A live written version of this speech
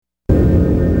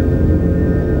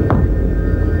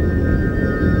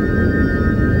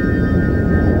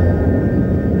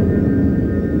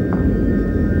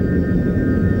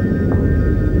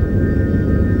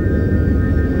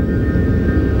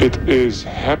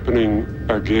happening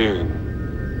again.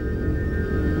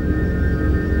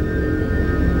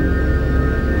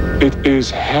 It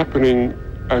is happening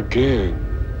again.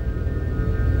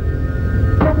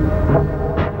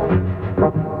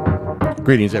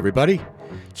 Greetings, everybody.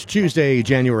 It's Tuesday,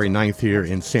 January 9th here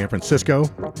in San Francisco.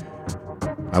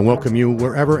 I welcome you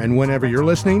wherever and whenever you're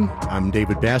listening. I'm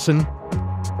David Basson.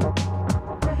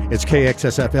 It's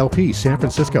KXSF-LP, San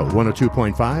Francisco,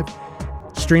 102.5.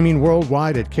 Streaming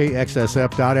worldwide at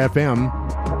kxsf.fm.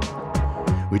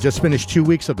 We just finished 2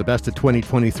 weeks of the best of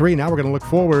 2023. Now we're going to look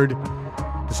forward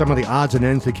to some of the odds and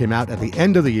ends that came out at the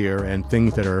end of the year and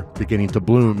things that are beginning to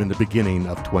bloom in the beginning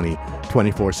of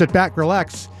 2024. Sit back,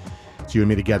 relax. It's you and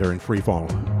me together in FreeFall.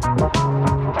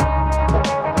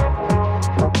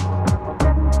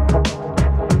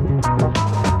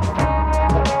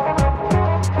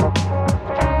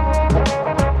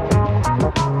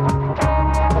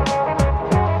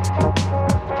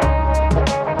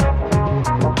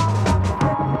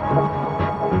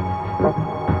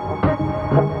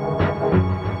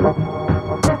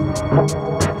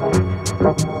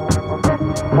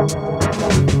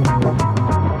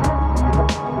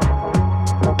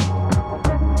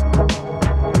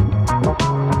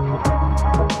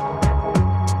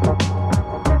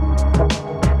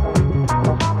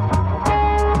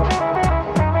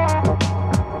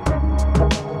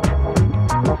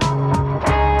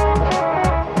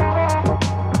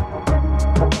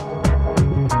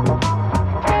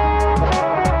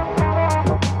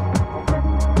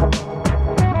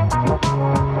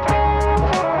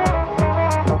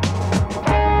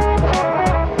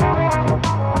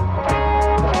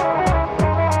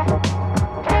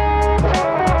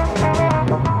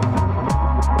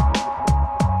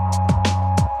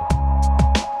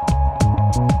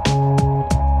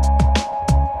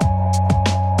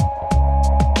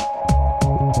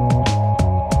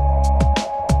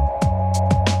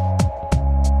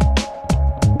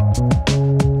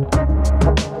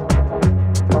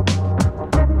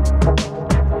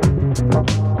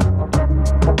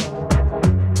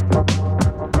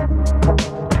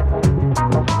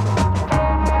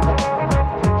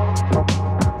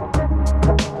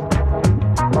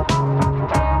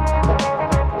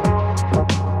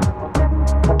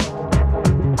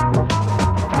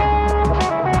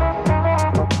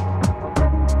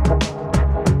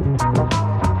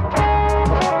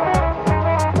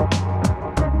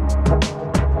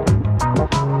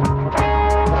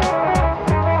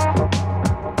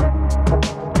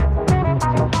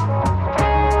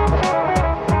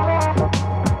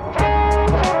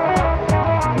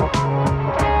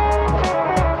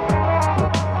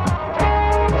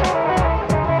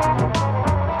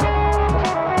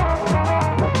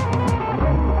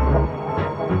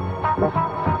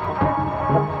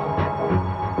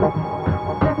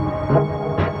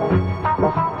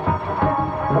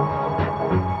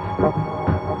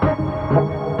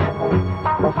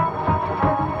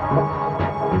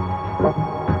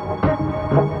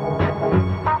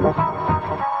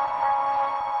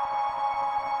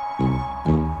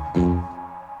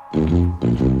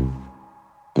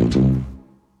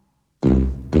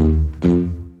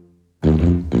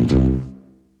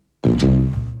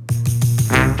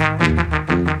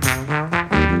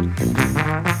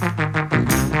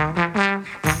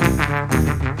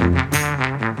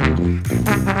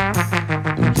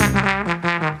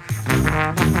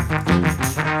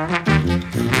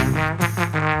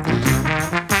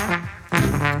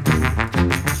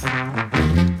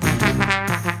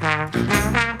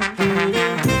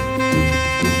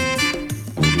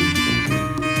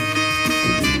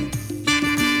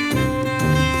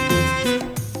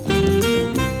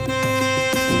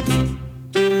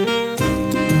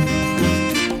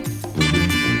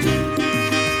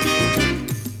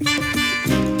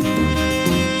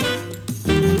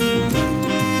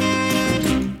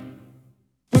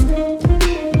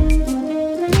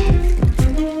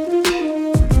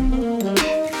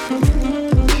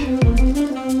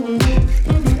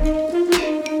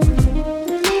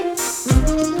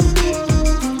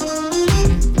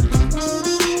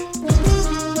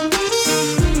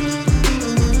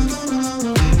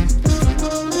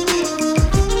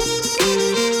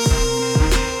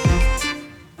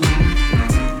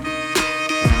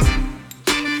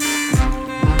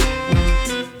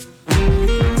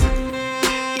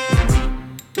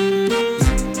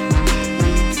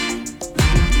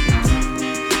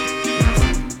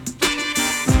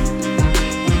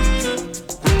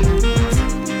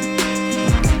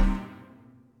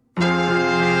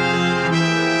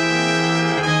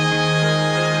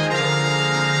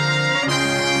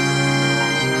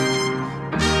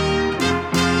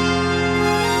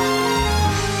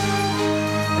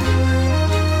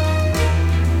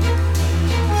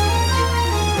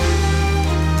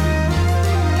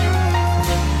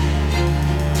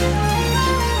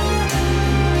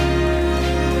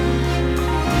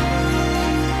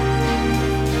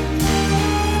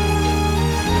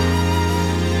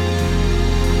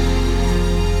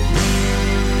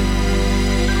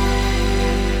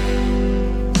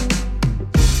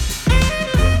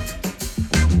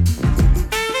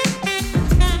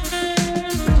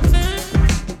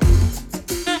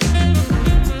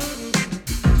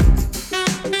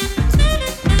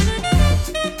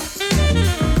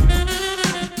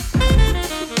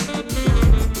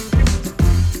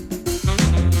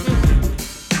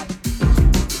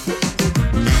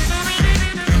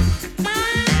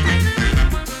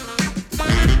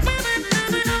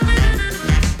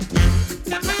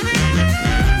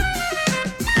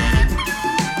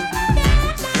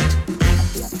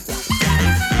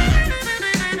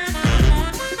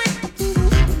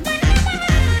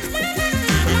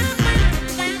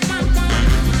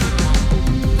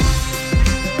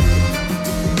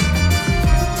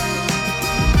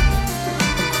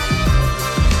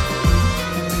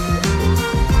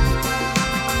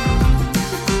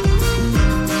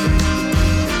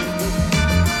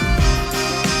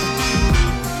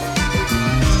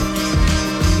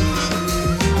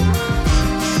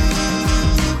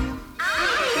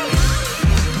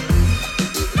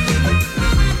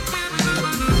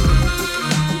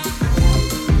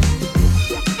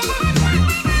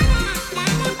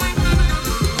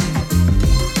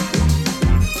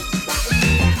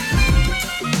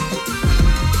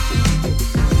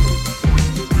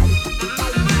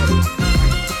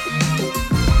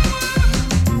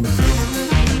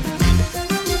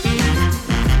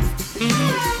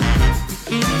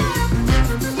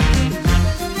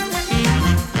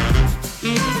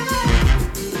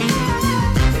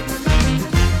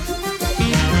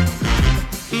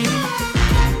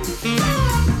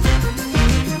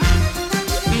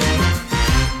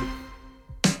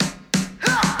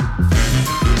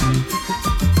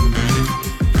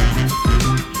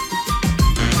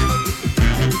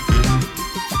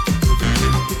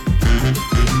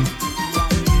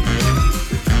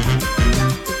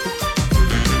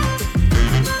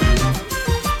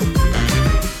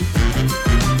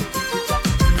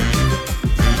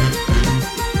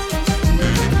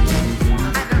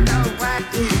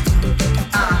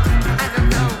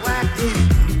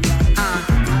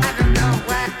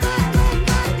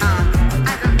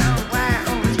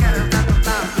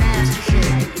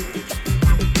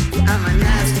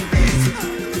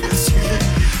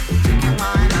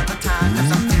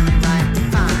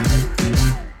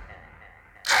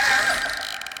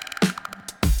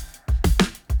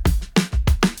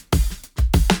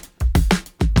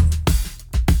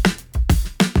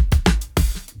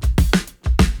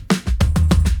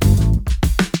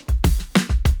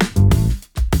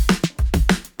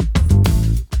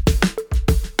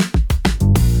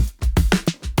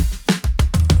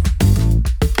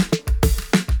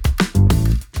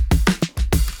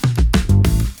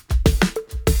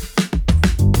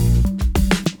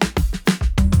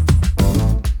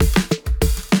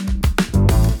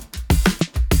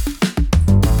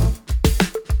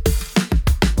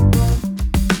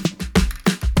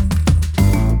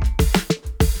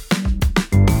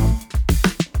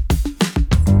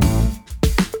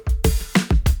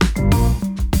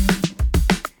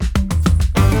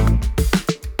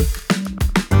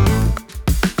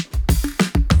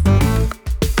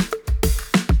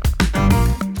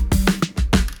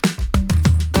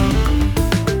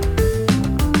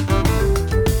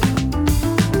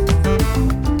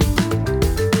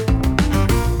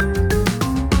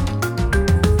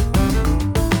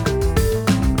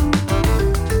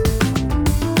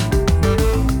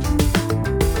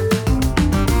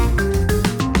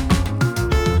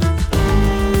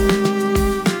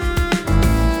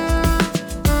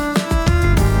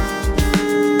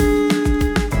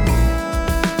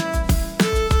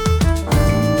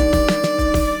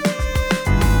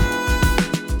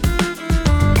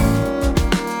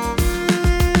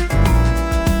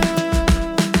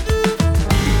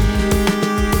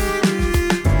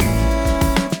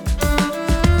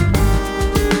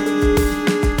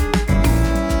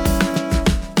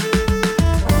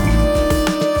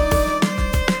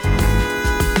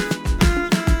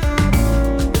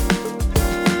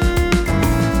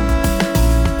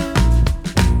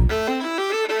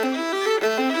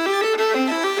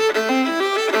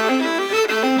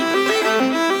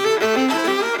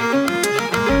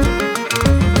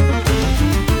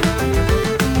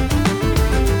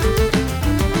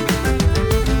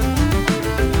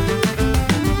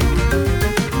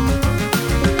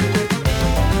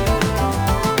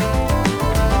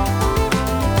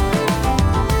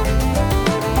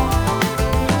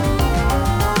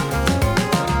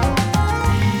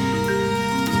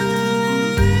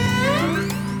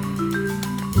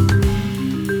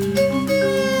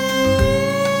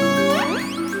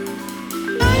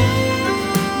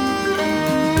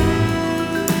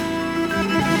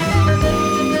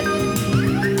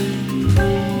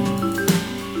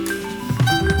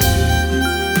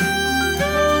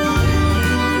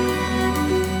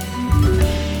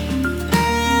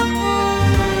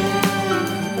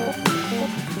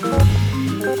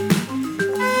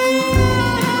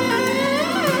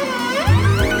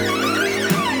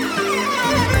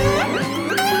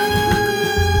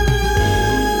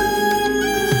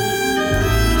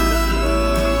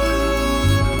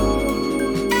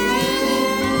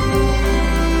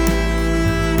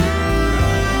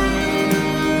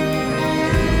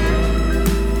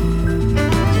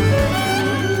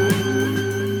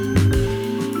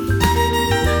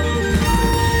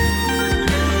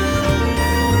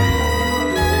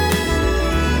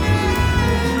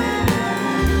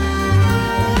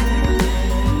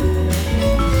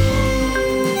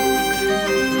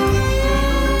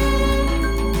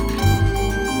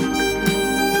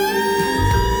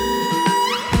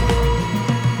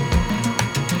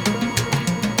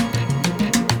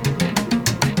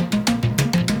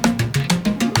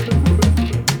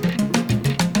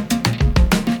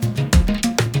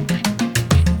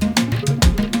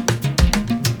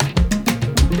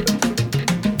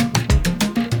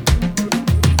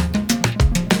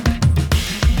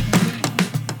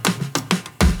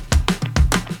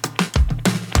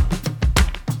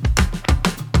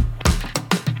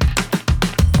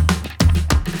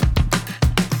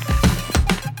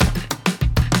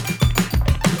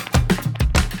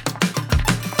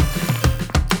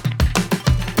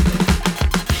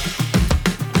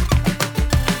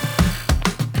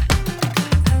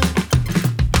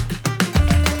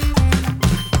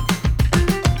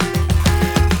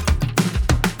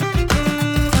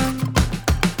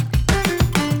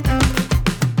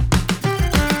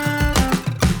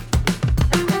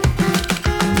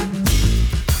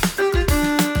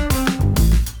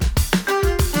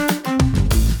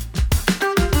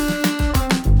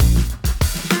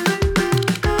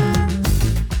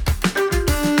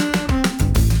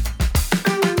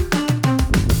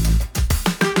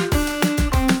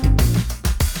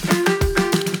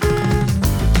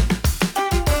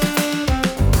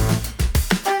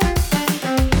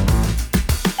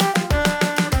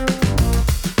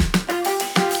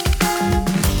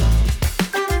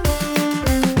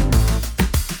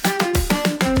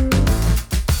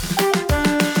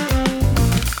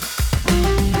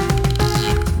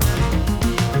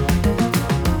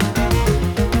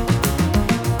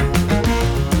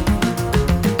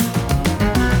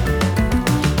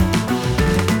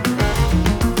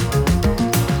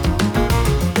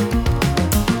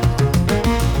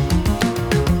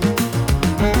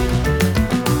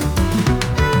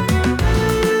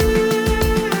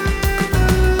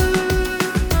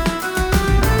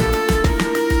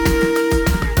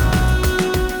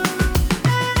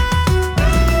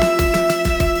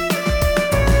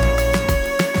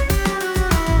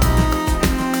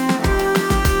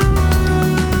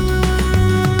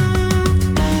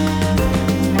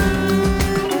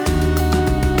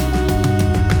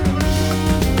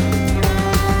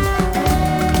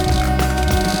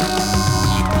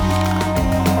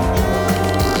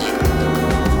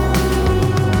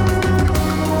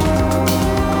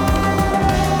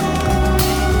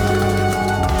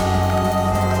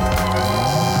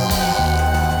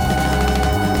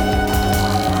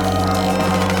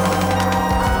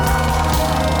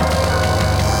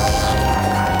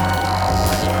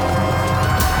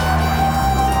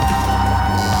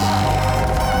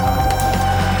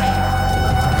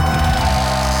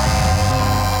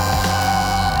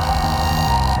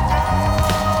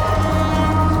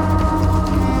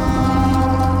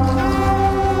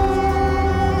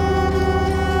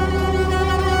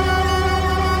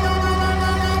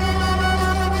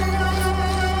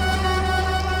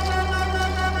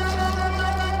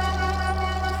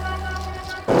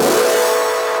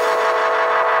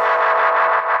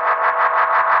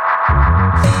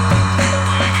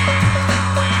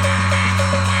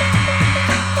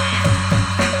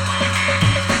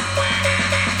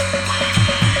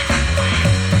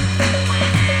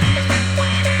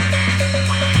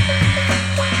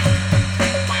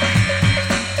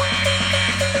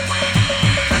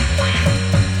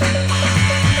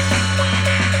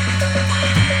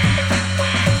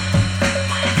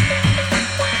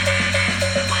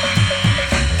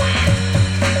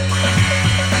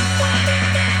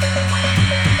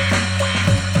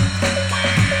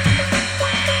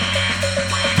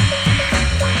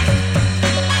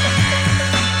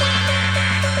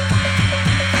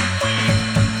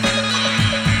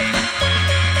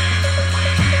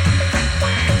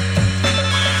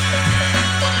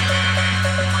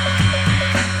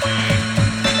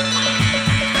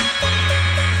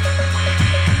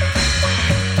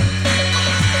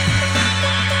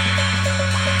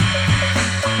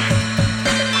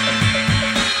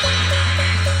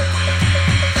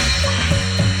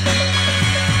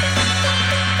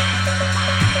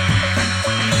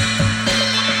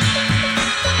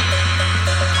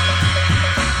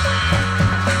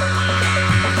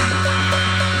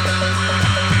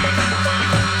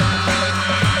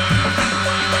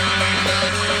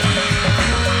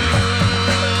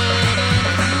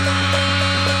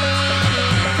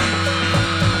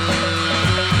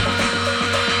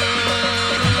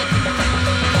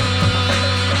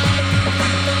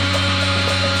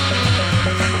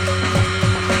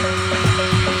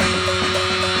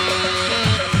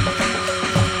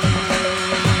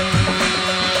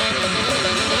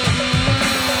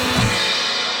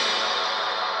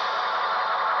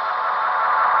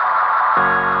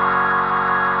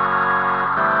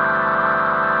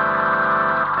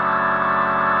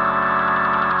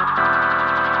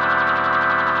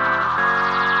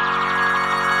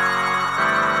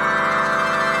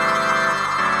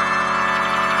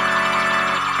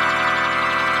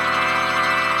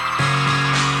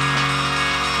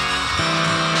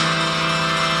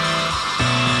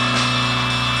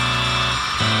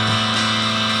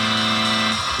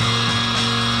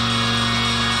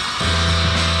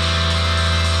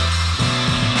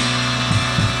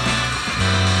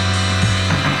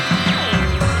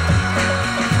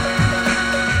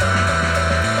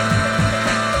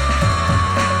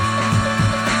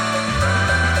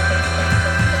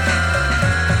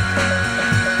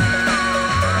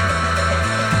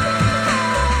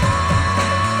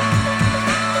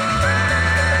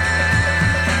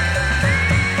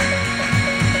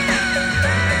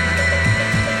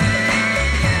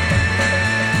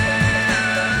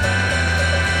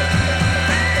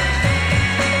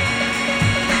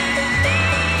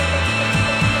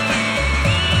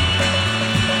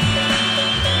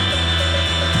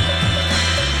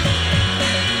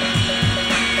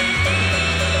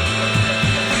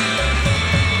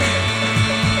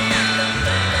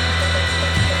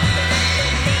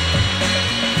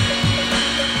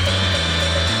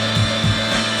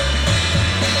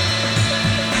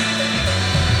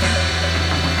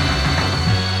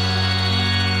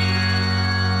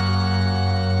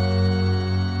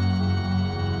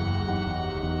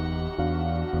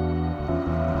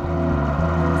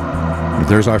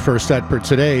 There's our first set for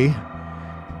today.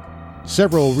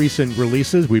 Several recent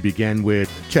releases. We began with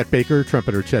Chet Baker,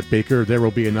 trumpeter Chet Baker. There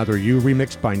Will Be Another You,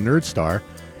 remixed by NerdStar.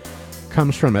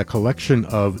 Comes from a collection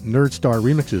of NerdStar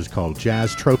remixes called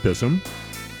Jazztropism.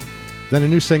 Then a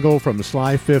new single from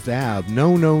Sly Fifth Ave,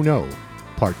 No, No, No,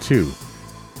 Part 2.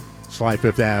 Sly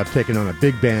Fifth Ave taking on a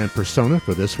big band persona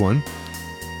for this one.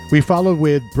 We followed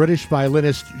with British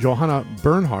violinist Johanna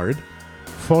Burnheart,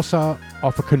 Fossa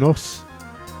Offekonis.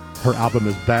 Her album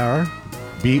is Bar,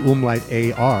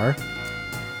 B-A-R.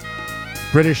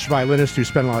 British violinist who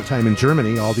spent a lot of time in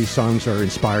Germany. All these songs are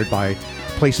inspired by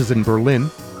places in Berlin.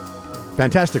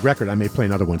 Fantastic record. I may play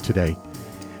another one today.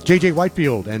 J.J.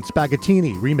 Whitefield and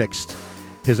Spaghettini remixed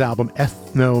his album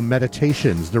Ethno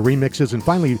Meditations, the remixes. And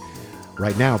finally,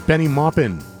 right now, Bennie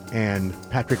Maupin and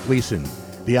Patrick Gleeson,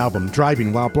 the album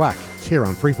Driving While Black. It's here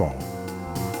on FreeFall.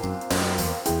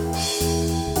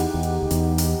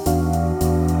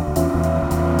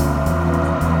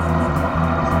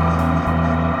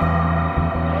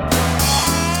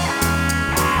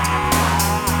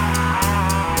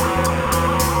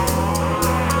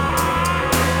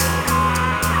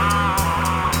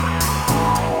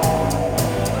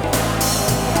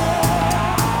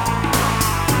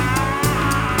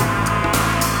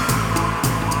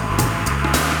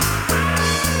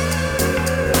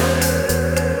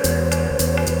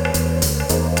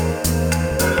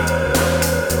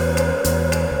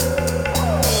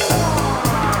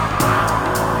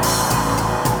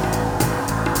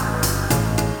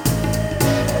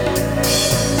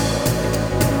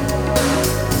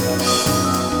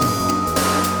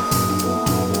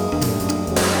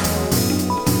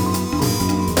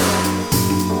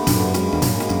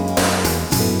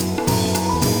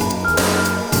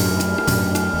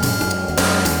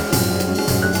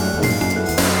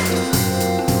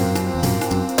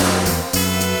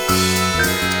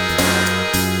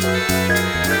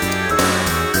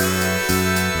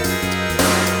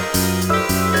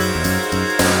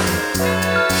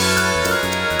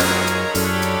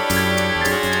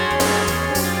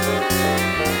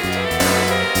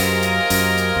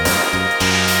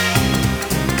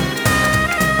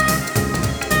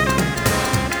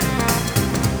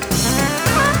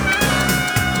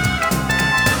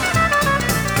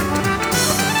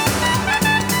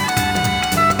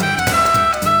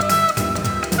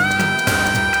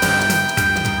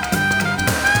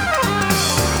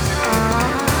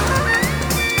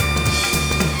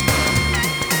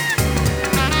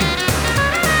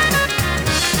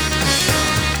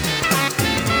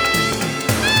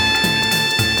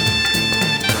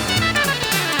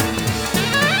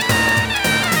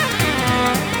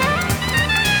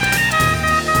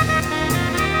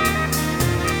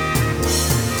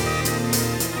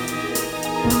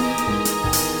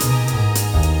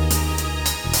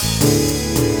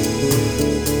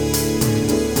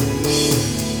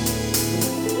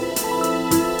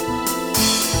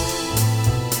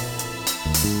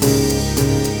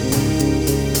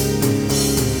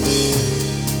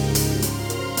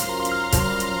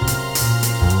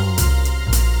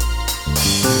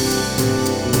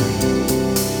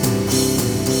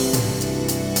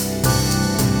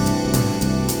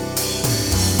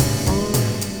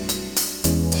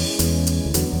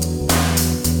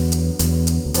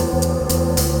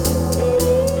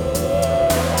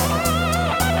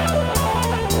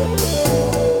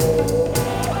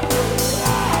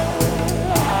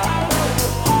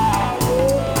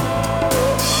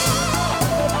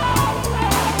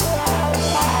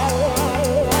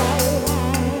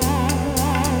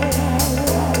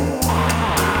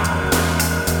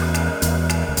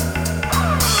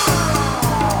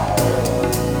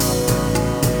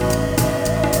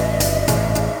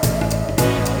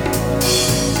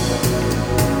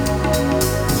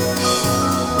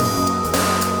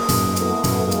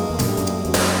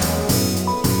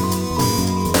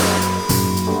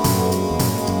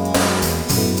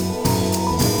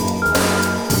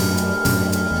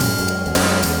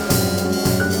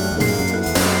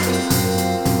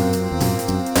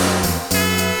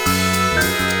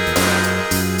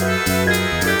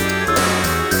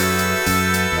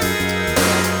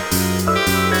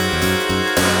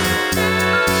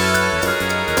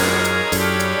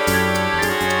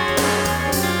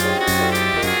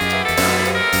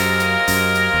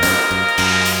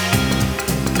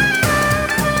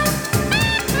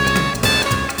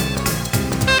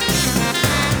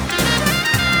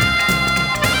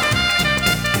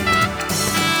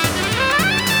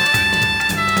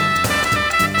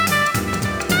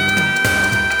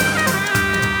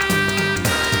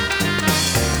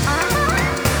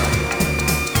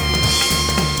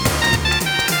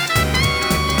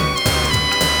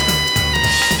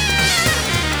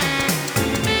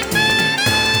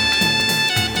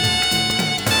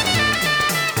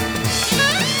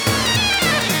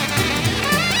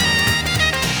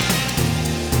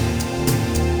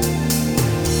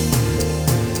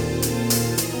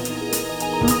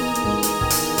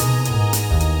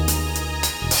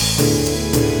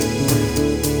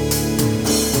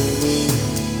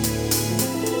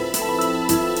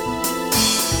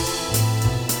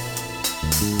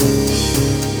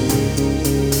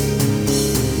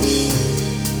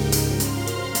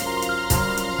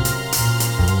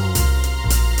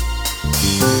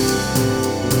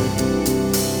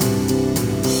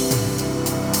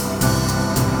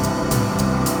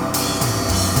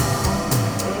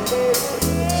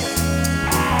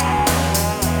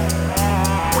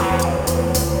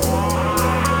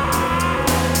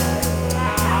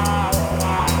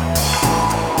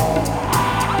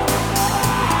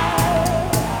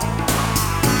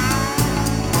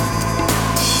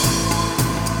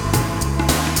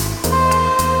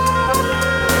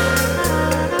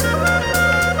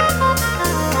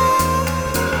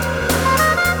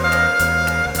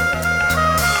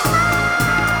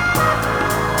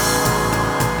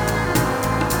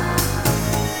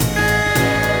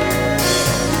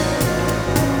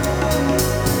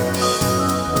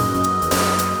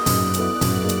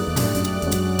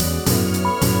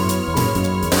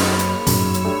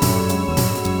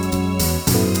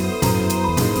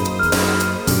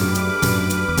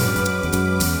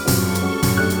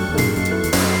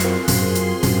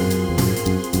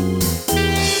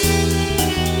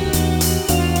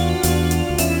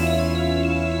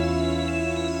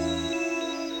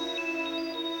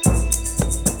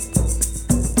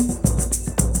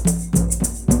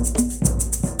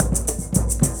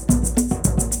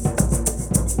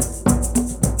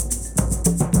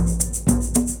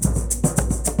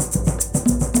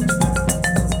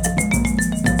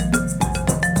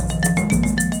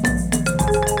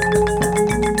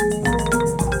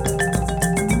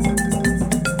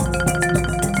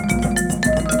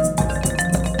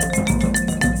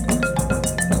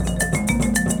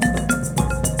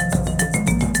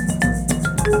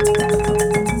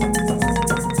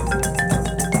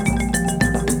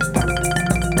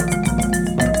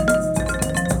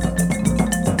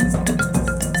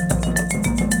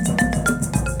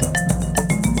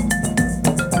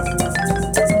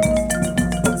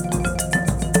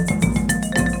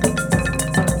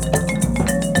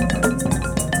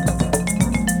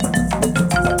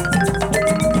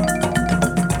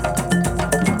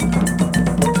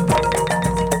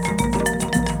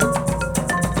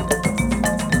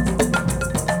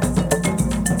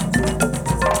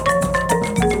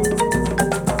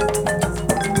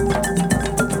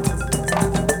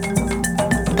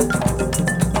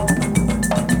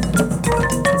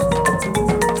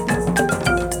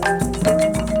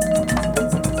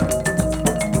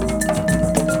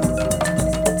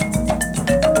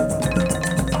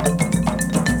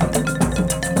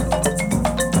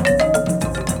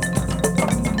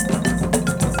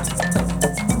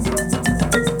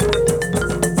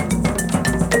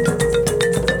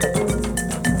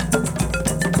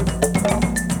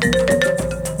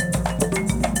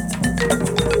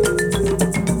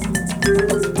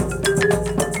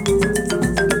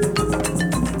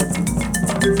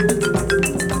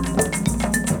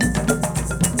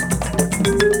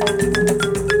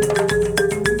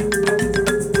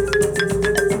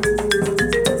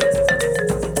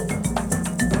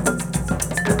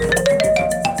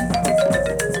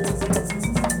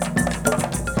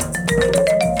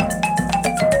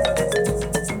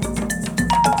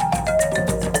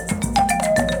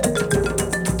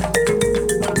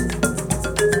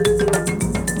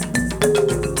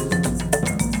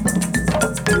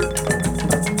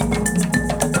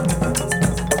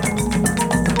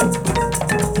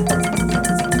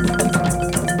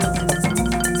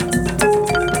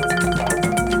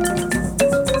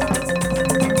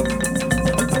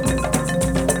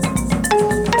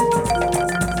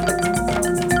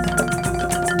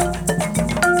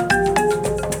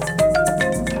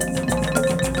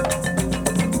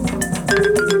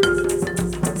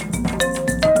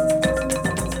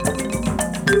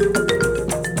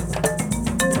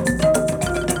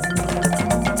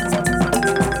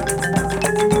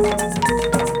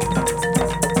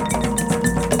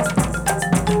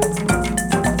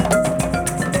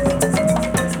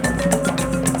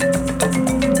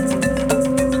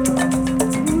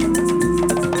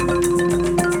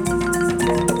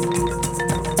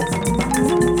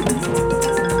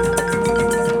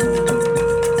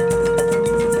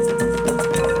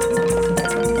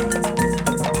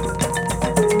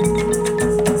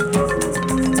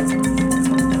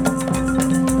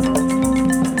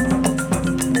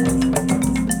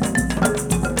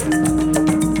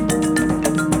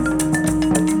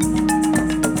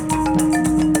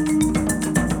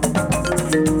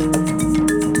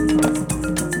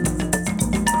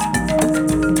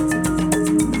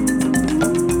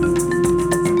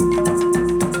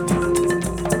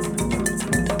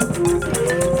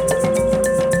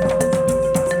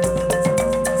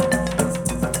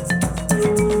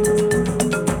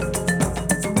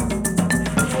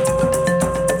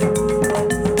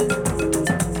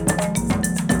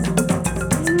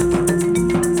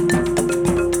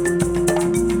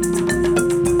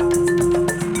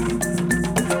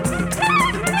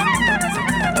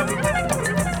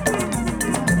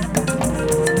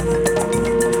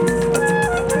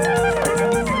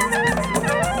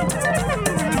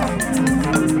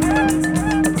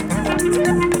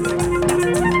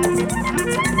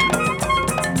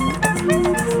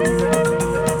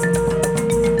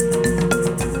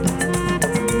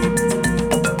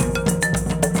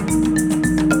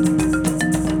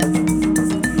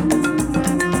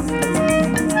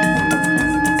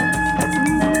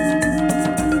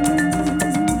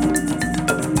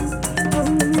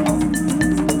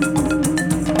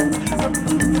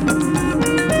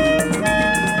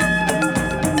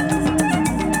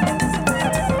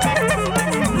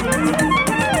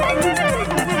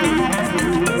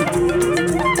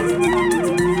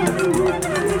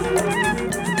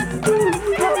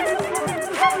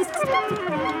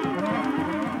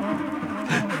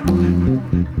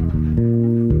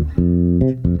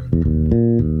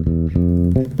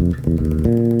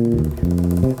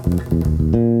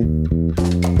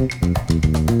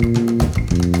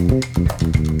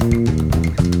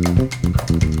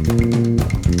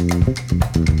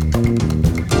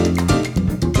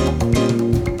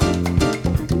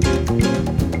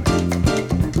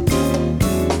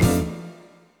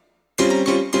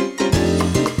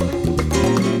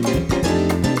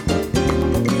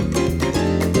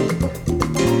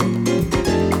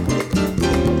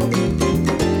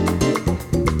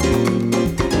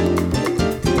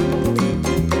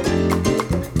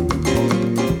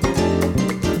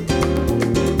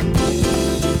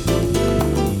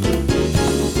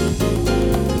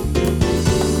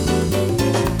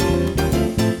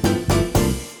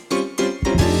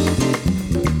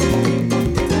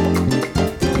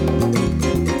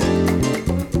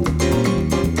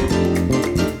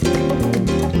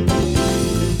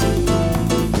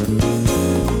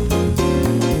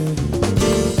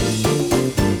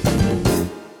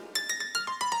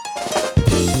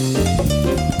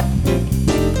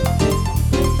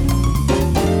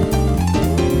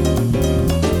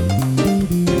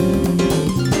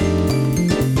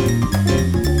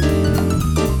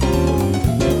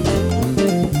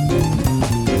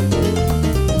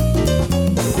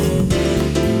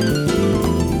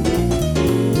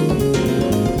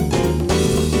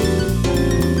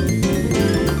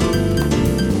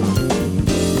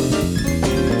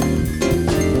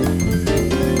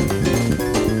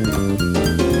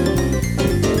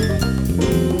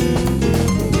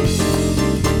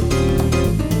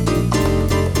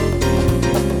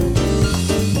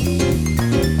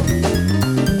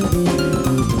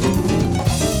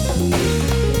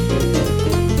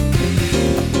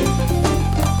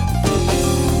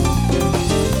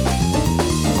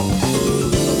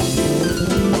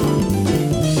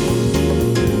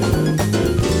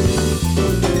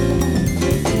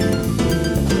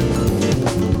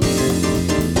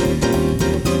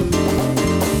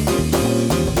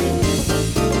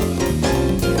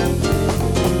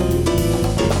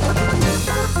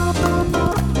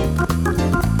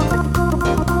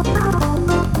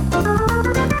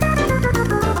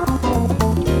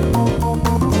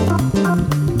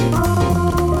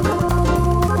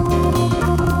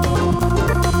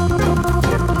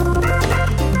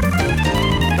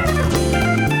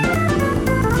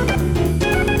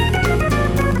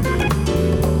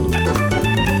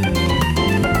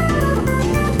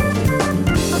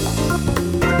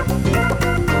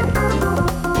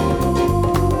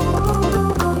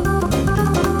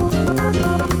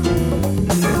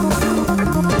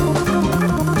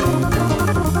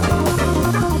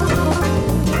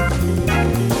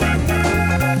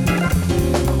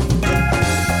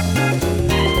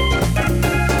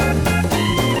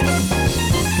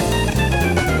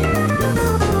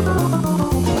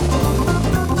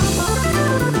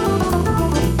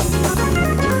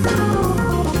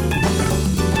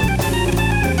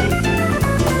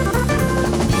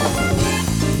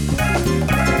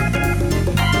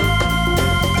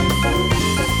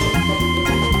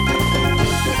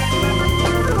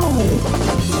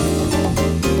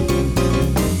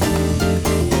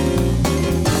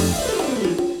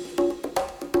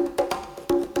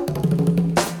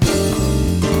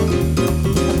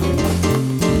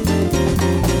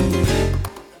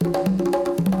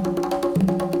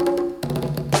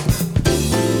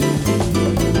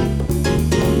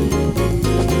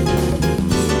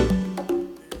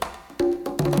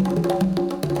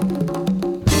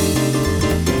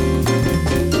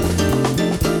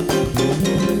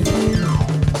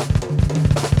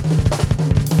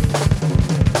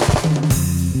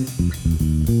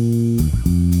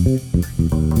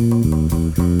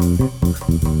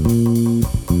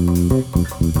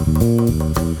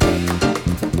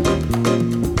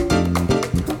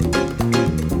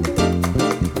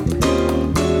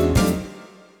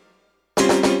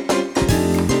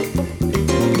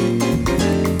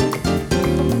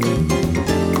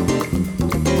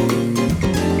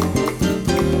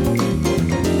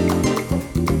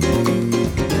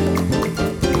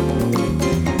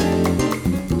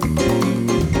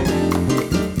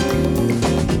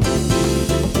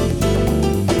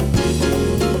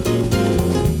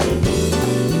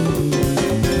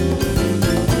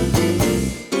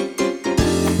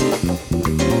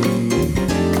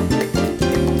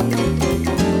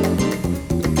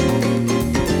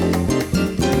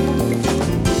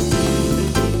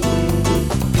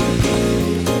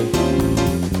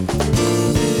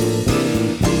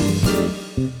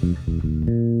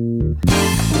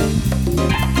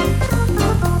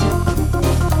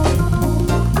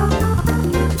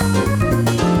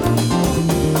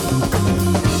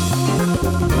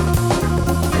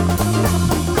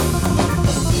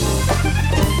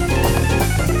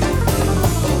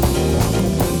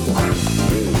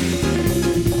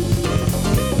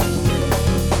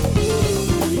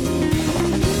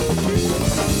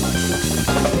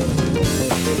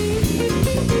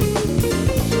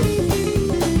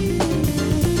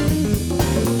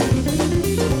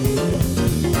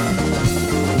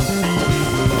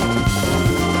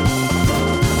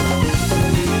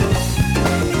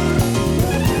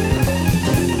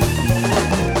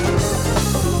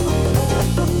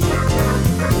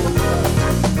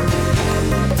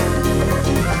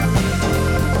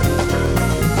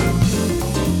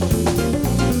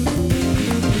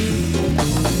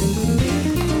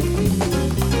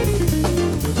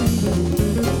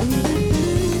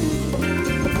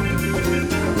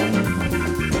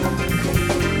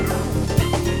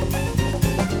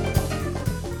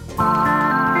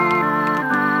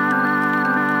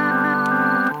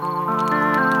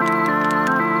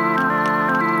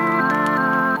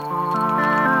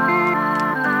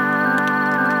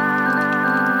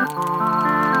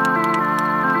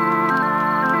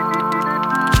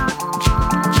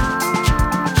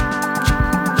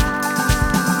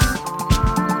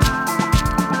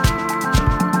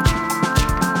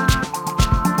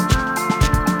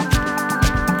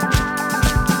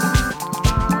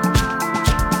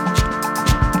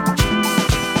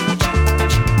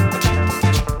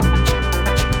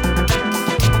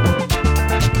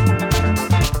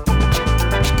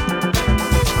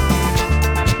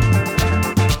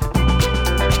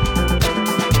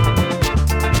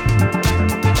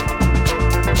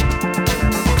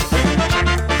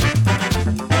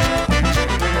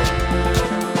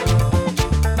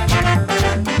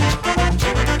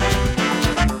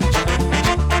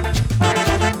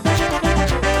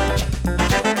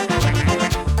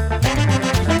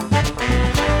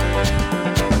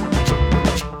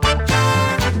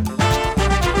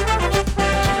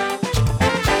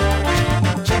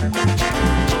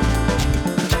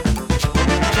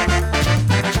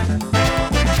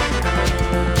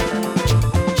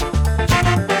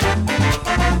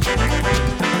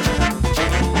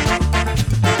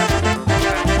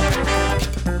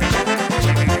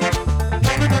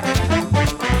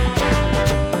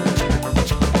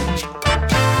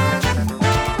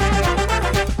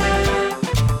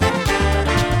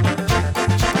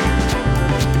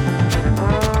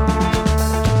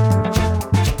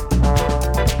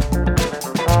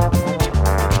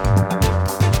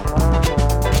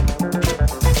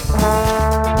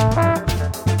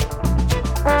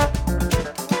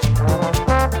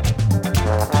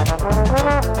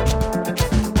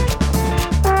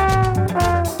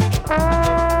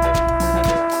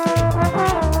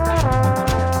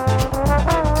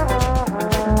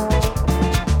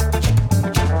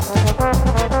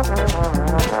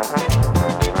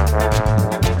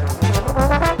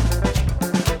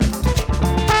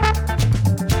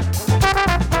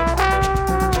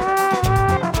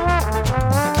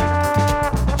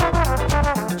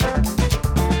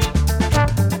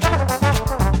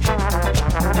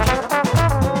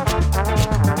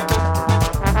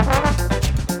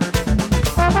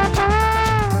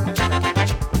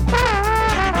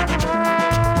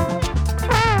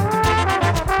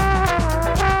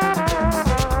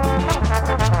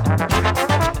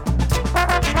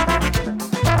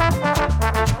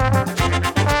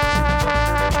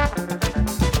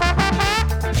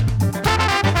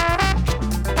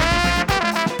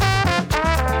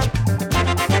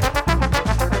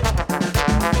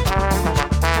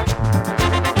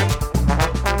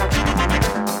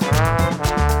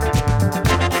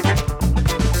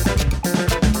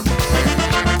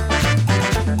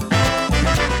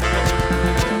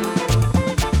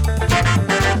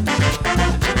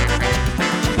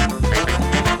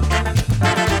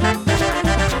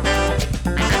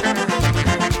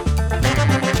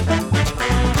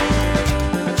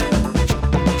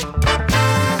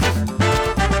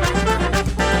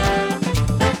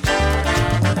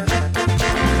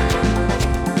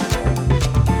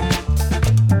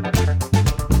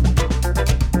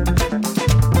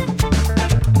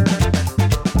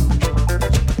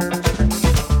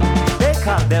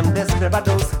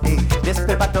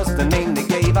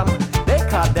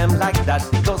 that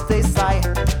because they sigh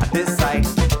at this side.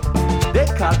 They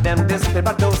call them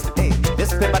Desperados, hey,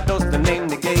 Desperados, the name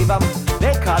they gave them.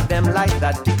 They call them like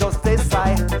that because they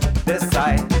sigh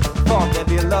for their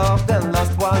beloved and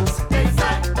lost ones. They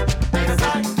sigh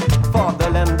for the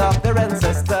land of their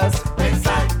ancestors. They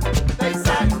sigh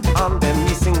on their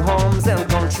missing homes and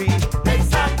country. They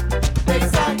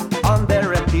sigh on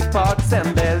their empty pots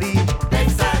and belly. They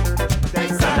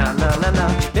sigh, na.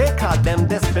 They call them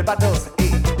Desperados,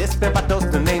 hey, Desperados,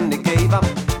 the name they gave them.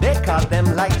 They call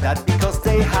them like that because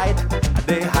they hide,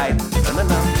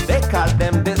 na. They call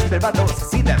them Desperados,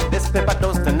 see them,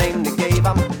 Desperados, the name they gave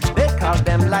them. They call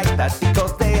them like that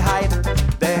because they hide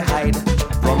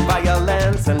from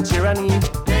violence and tyranny.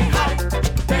 They hide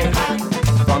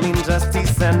from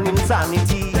injustice and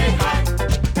insanity. They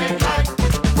hide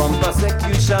from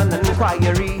persecution and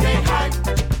inquiry.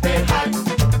 They hide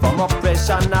from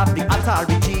oppression of the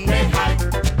authority. They hide,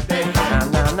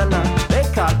 na. They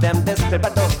call them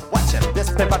Desperados, watch them,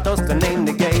 Desperados, the name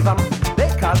they gave them. They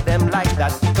call them like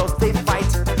that because they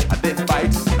fight,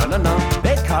 no.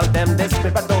 They call them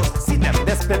Desperados, see them,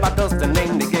 Desperados, the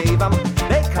name they gave them.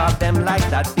 They call them like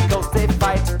that because they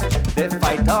fight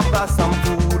over some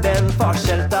food and for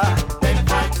shelter.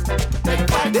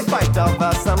 They fight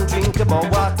over some drinkable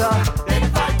water.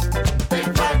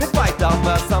 They fight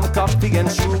over some coffee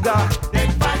and sugar. They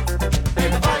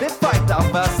fight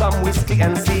over some whiskey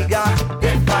and cigar.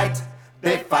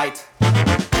 They fight.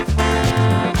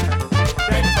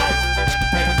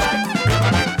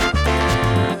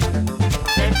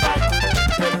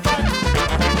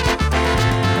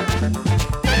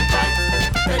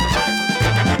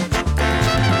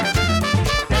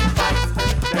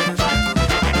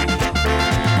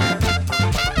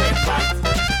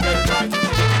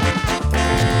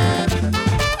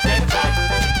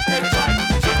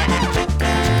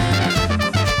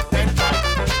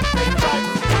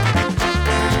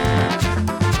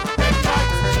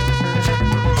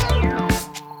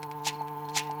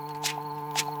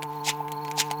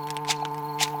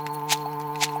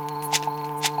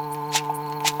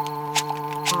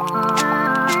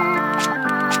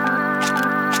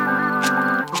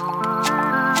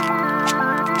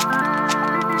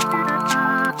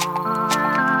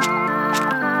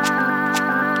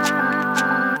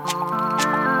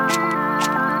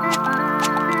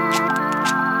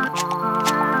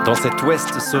 Dans cet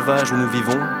ouest sauvage où nous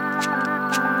vivons,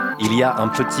 il y a un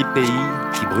petit pays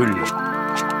qui brûle.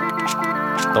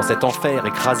 Dans cet enfer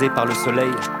écrasé par le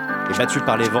soleil et battu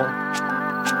par les vents,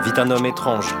 vit un homme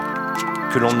étrange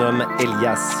que l'on nomme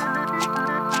Elias.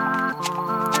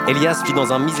 Elias vit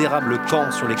dans un misérable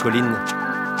camp sur les collines,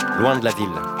 loin de la ville.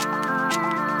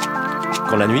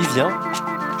 Quand la nuit vient,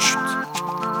 chut,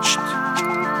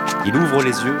 il ouvre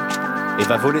les yeux et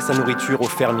va voler sa nourriture aux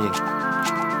fermiers.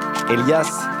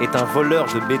 Elias est un voleur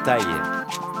de bétail.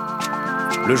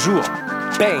 Le jour,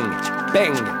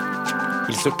 bang,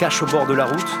 il se cache au bord de la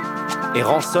route et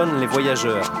rançonne les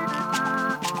voyageurs.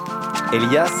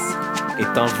 Elias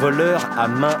est un voleur à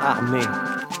main armée.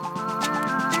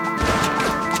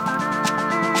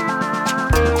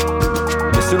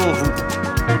 Mais selon vous,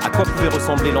 à quoi pouvait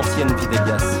ressembler l'ancienne vie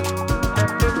d'Elias ?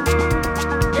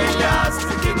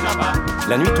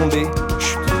 La nuit tombée,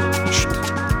 chut,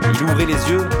 il ouvrait les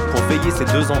yeux pour veiller ses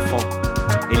 2 enfants.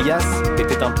 Elias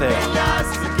était un père.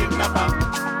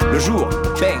 Le jour,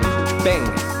 bang,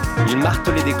 il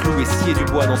martelait des clous et sciait du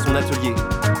bois dans son atelier.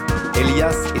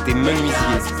 Elias était menuisier.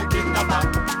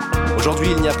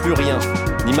 Aujourd'hui, il n'y a plus rien,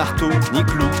 ni marteau, ni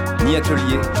clous, ni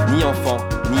atelier, ni enfant,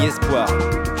 ni espoir.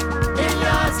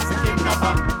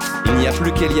 Il n'y a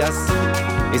plus qu'Elias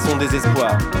et son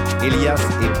désespoir. Elias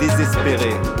est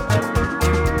désespéré.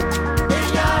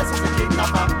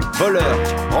 Voleur,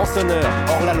 rançonneur,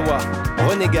 hors-la-loi,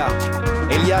 renégat,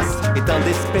 Elias est un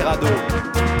desperado.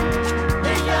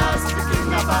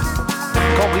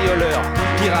 Cambrioleur,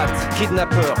 pirate,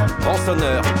 kidnappeur,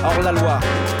 rançonneur, hors-la-loi,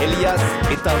 Elias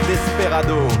est un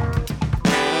desperado.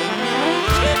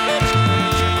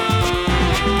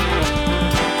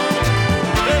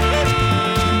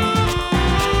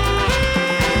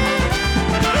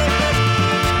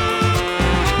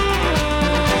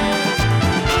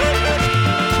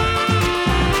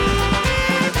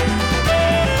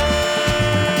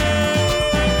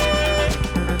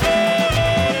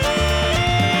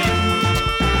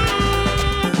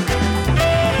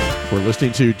 We're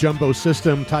listening to Jumbo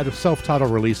System,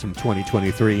 self-titled release from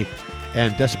 2023,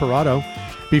 and Desperado.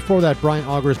 Before that, Brian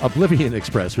Auger's Oblivion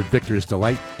Express with Victor's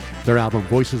Delight, their album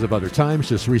Voices of Other Times,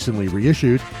 just recently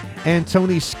reissued, and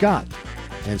Tony Scott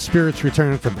and Spirits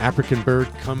Return from African Bird,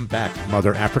 Come Back,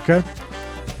 Mother Africa.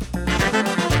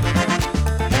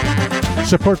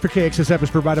 Support for KXSF is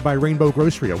provided by Rainbow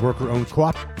Grocery, a worker-owned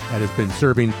co-op that has been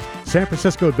serving San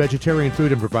Francisco vegetarian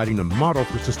food and providing a model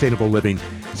for sustainable living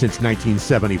since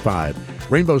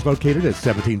 1975. Rainbow is located at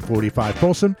 1745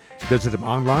 Folsom. Visit them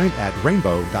online at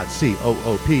rainbow.coop.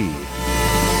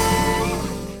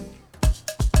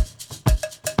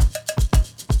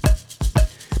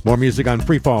 More music on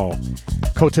FreeFall,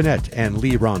 Cotonette and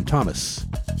Leron Thomas.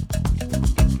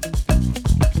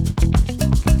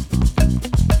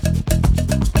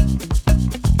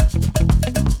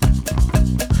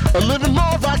 Living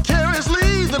more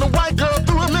vicariously than a white girl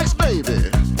through a mixed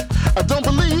baby. I don't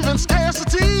believe in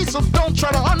scarcity, so don't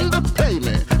try to underpay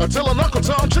me. I tell an Uncle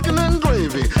Tom chicken and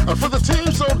gravy. For the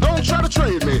team, so don't try to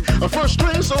trade me. First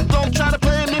string, so don't try to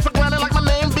play me for granted like my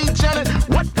name be Janet.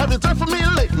 What have you done for me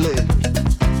lately?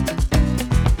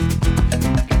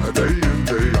 Day in,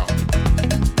 day out.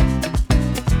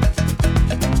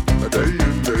 Day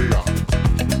in, day out.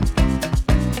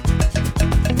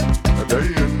 Day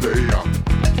in, day out.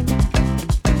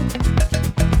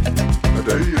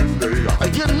 Day in, day out.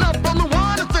 Getting up on the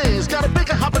water things. Gotta bake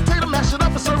a hot potato, mash it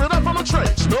up and serve it up on a tray.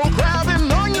 Snow crab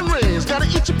and onion rings. Gotta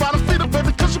eat your bottom feeder,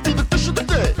 baby, cause you be the dish of the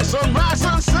day. Sunrise,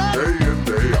 sunset. Day in,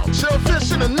 day out.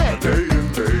 Shellfish in the net. Day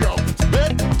in, day out.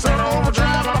 Bet, turn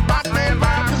overdrive on a Bachman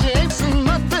vibe, cause you ain't seen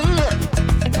nothing yet.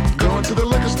 Going to the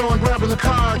liquor store and grabbing the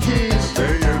car keys.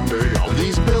 Day in, day out.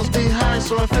 These bills be high,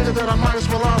 so I figured that I might as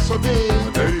well also be.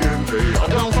 Day in, day out.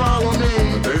 Don't follow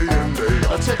me. Day in, day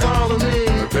out. Take all of me.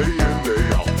 Day in, day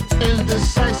out.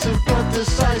 Indecisive but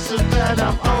decisive that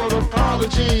I'm owed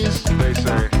apologies. They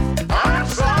say I'm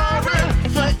sorry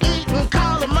for eating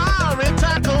calamari,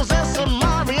 tacos and some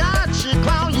mariachi.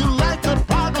 Clown you like the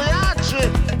Pagliacci.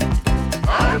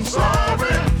 I'm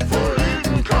sorry for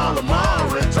eating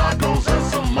calamari, tacos and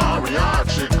some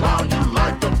mariachi. Clown you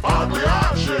like the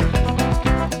Pagliacci.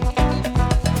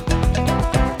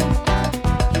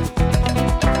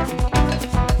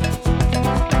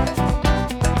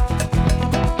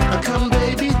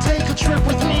 Trip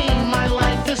with me, my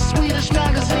life is Swedish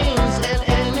magazines, and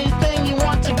anything you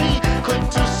want to be, click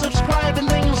to subscribe and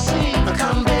then you'll see.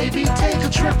 Come baby, take a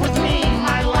trip with me,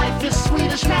 my life is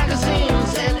Swedish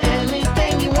magazines, and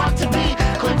anything you want to be,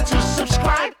 click to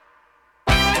subscribe.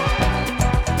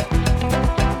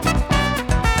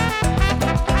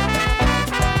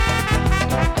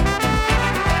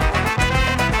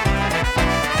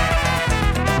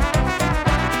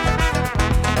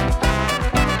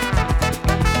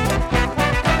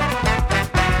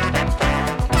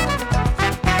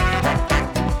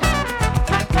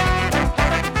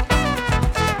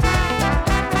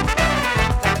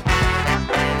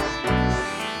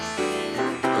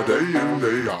 day in,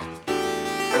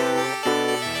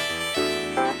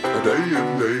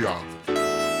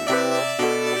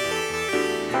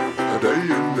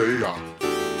 day out.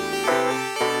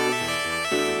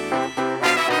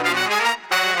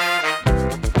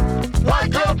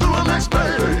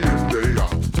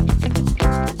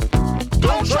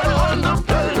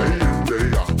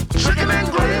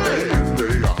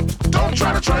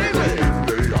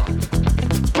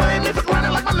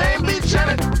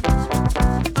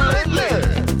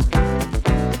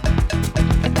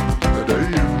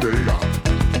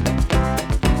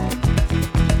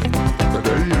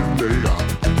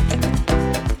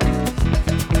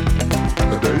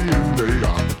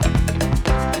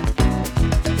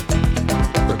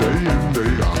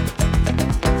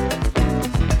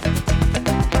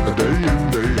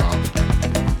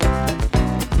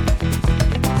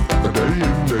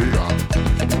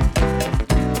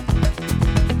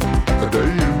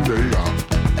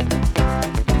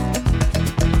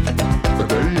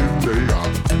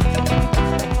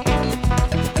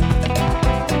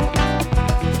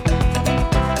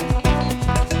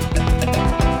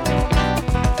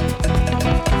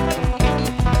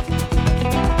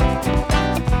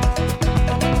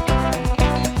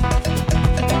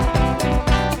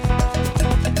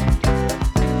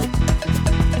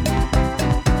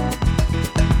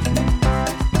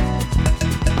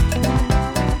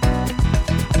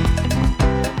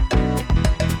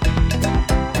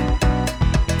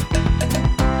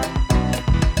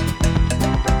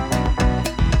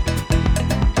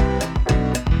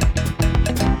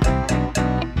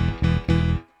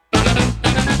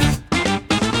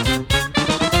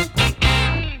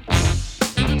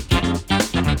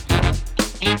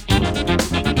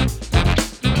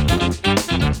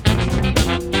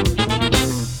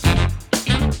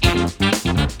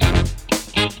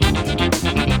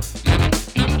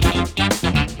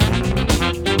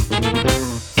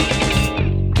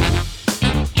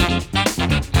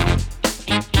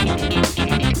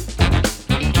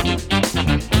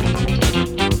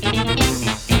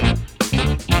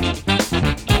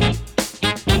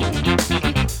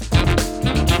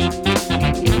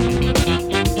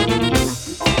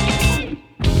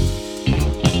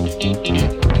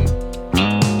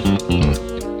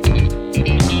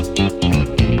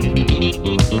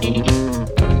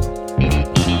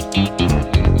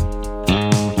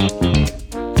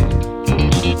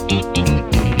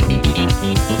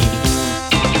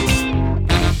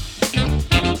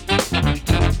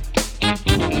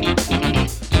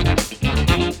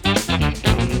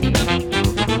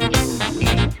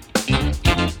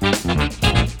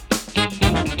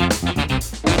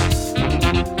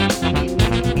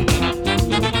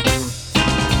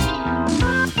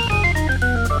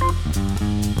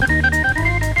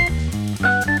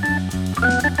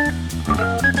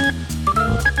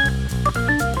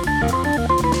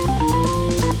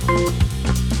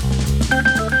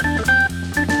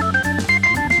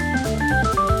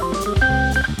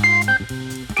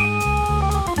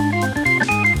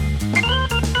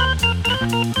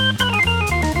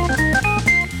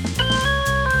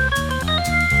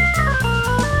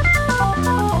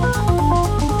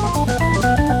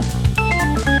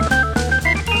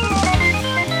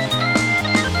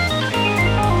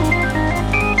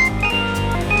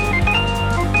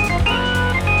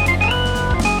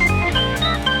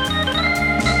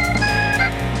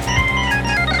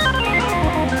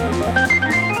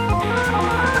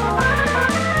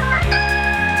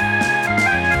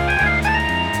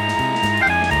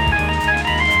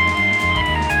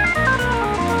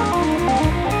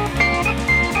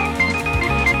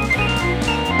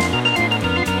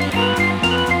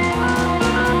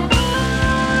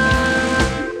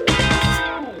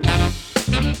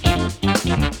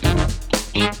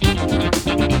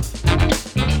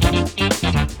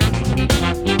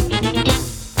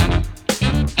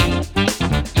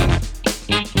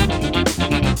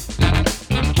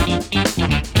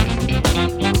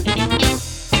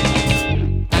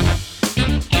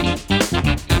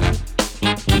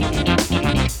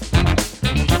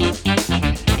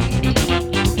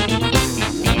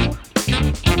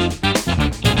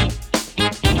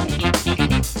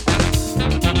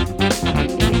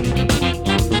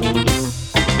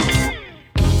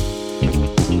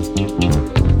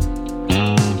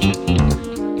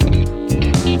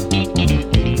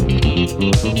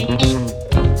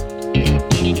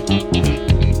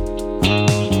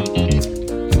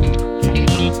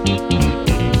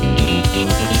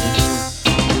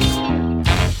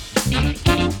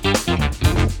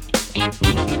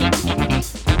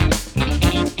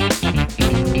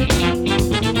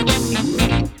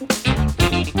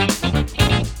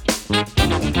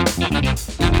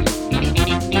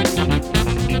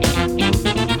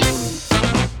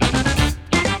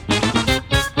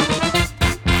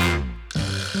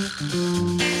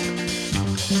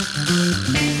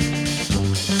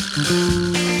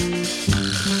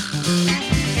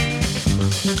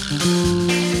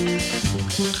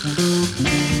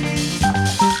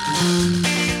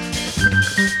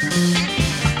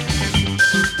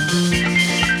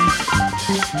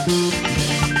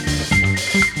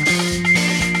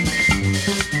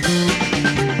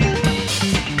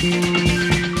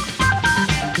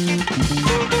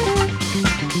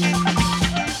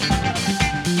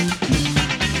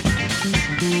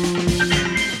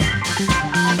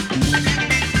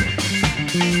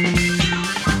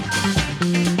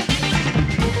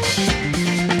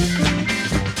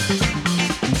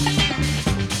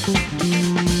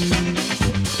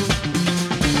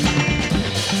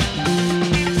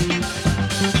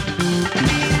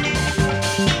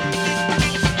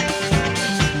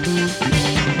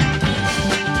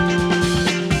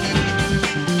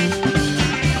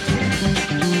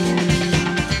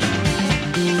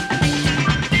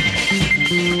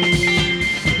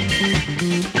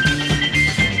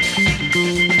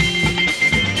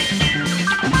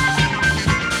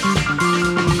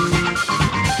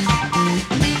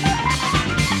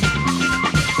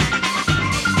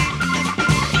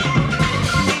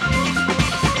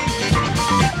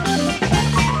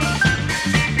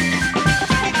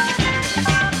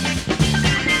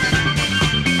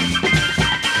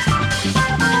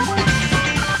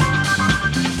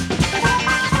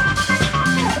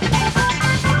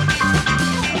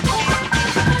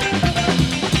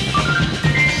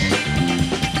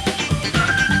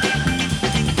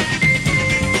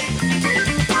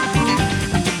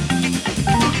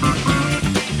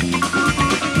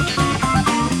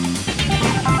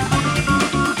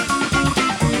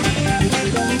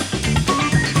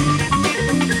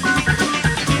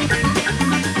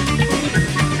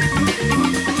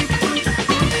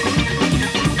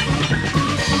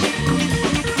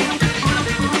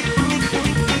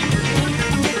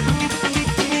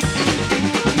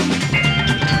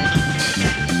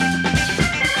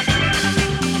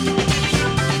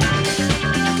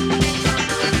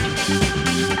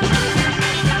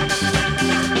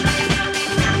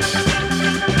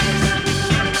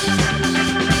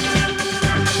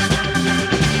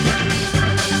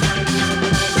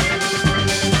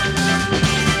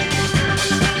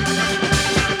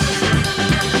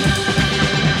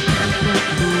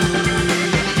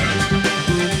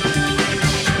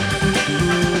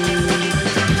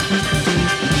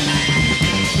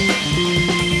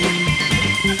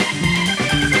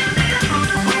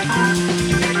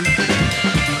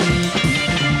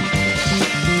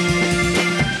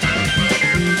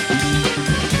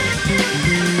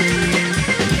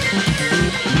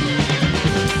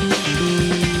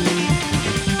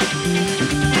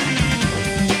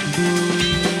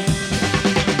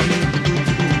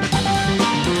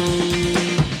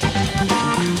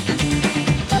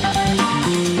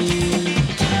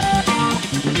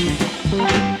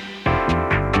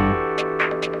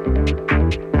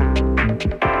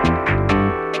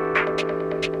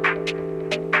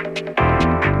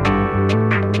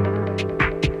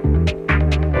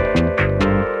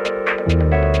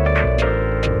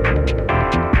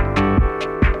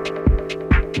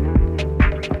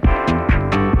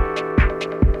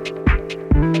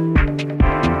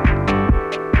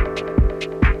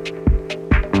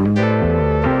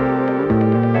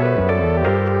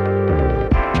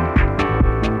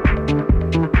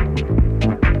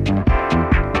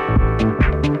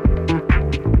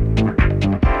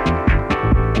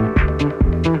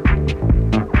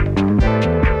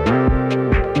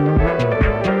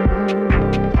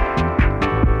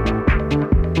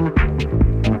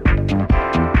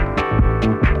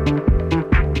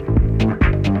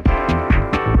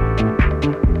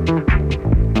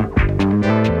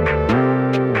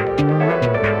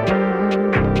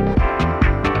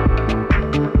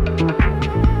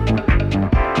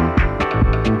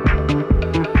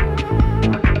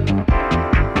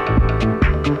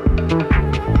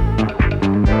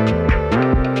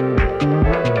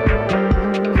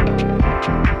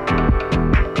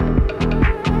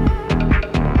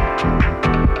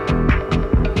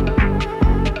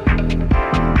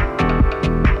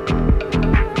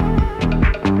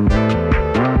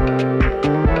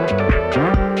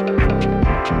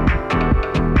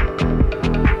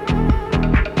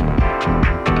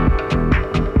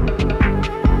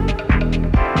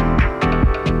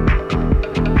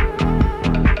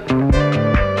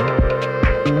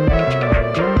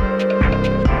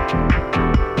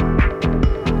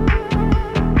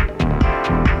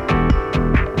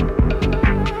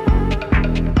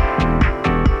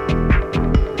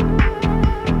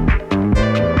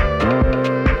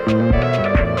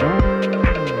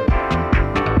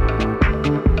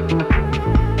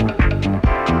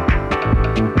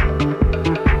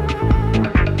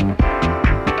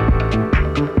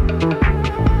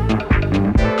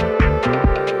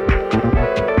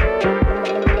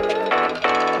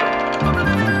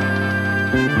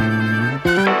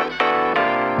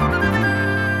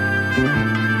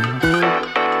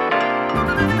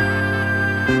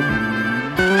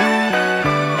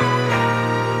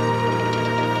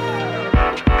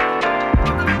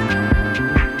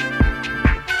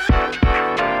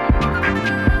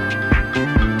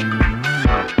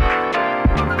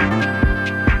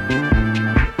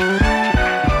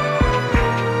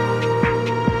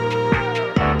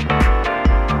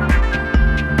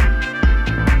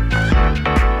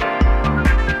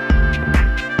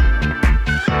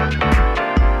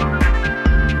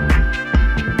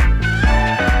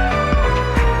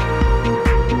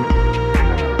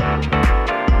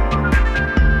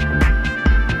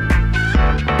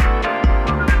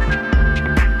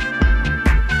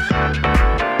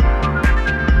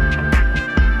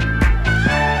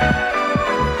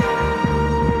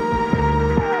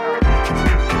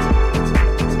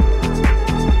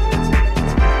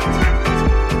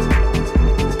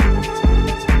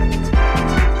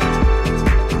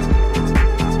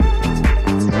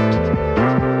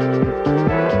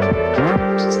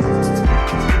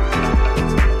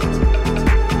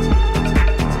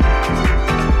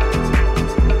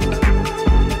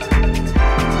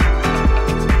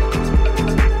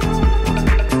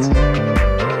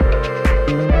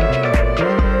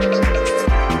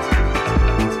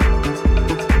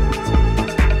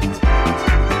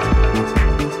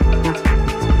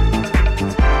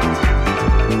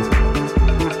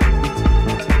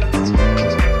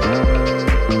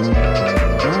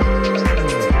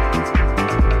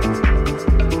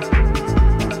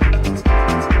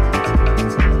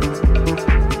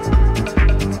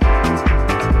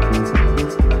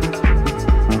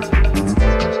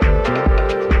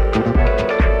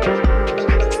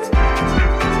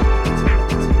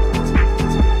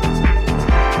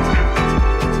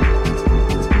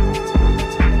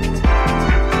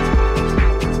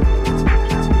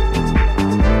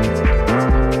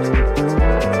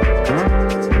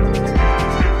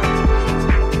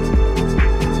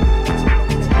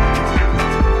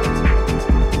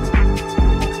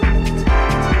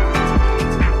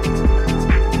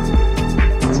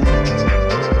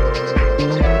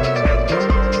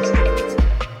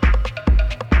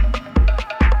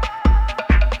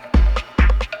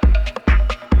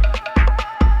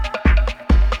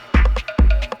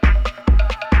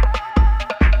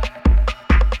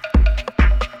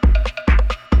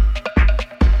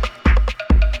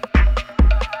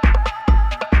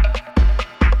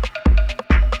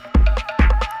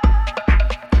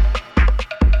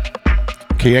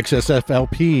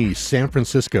 KXSFLP, San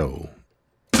Francisco.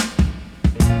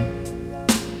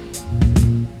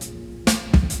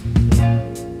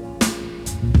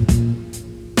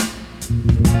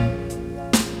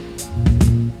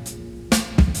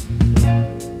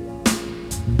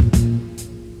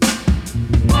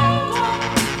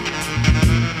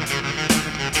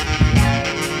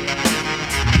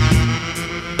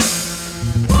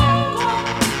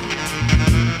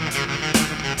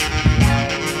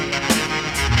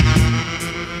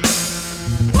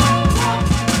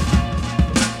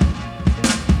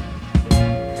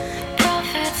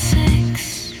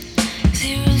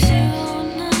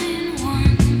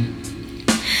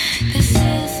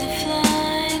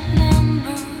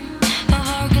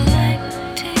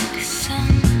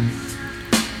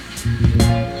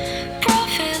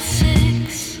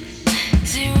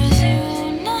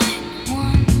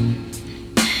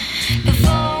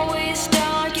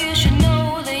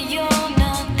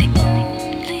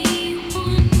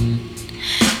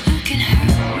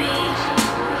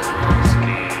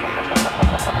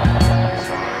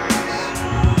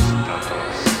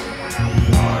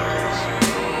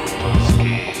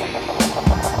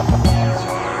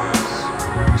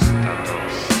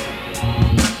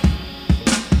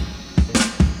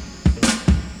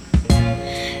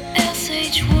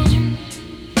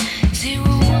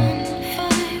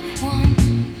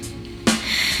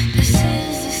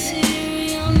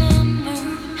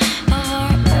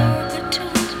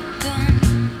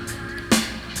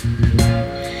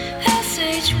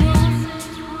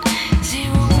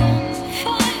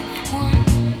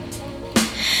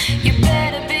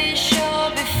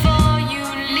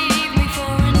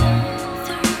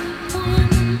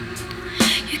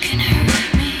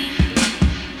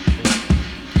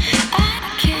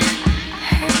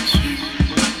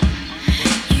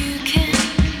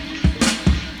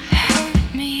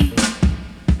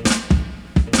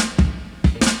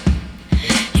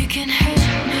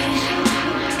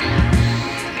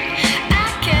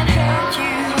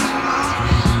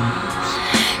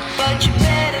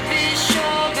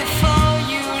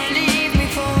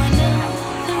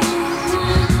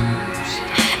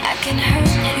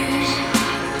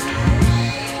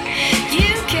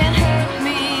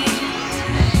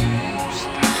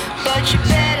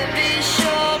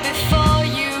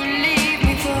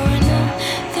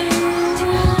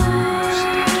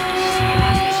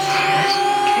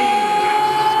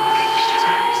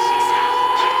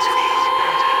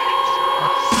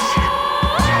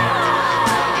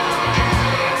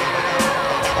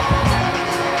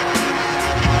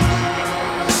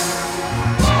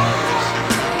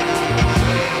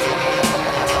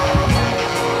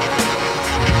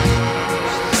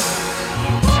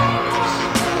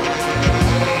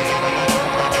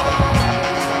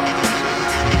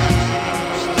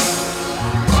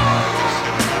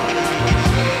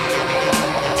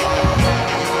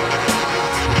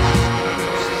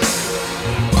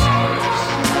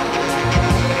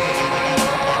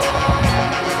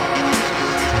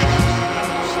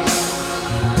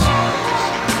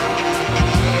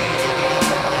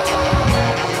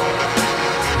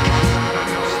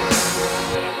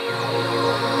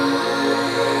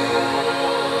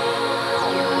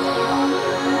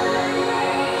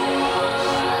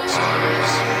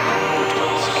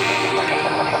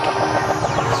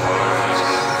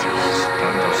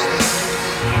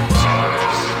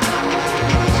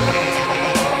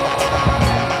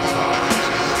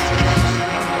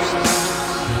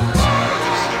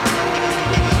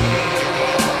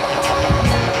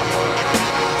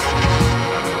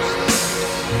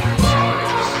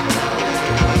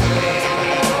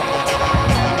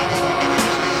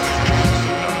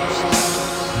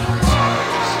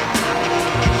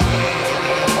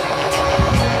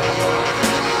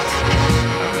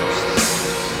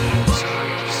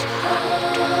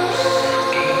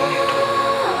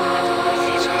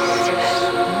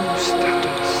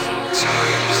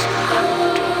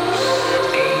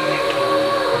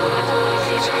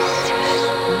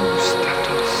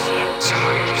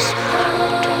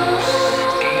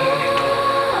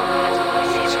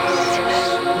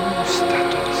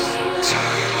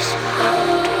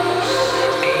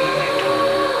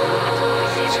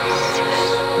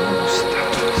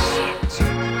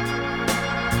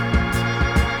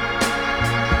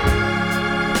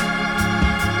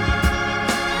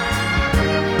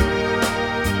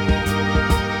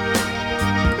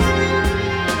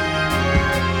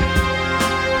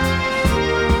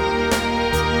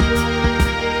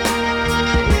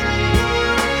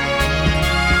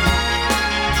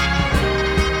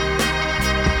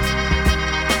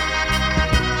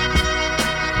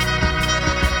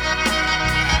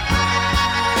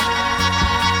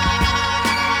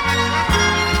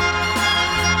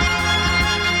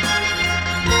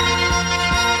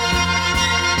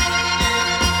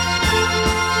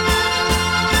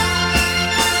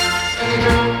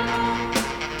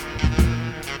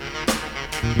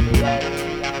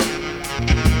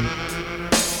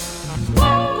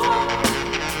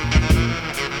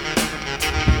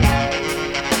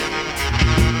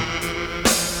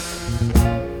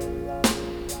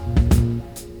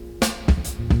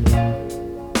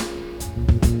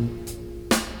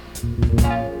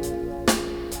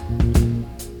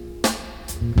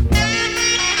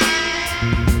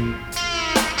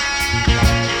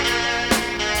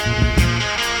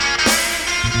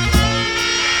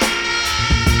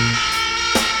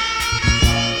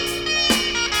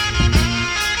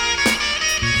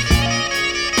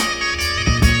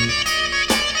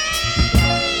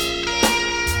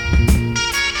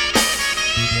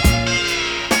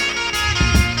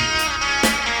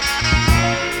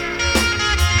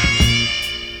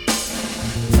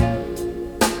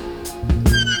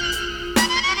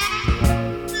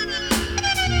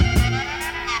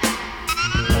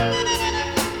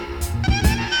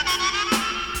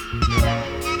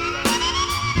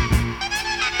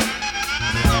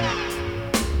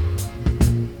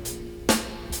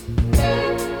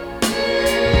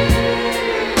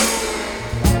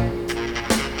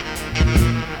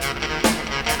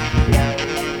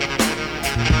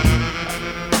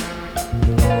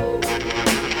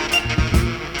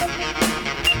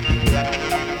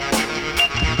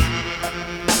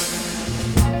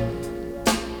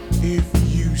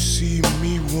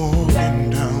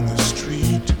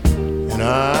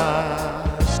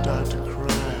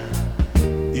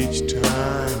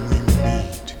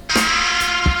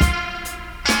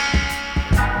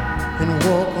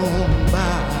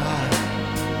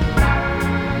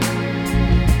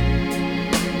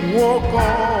 walk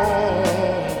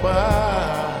on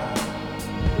by,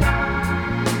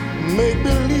 make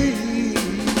believe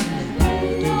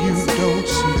that you don't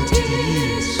see the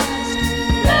tears.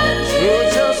 So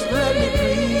just let me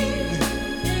breathe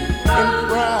in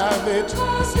private,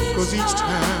 'cause each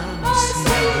time I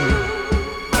see you,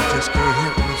 I just can't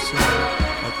help myself.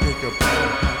 I think about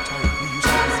how tight we used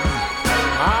to be.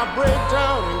 I break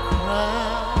down and cry.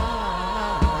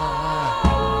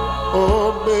 Oh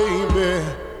baby,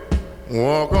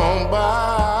 walk on by.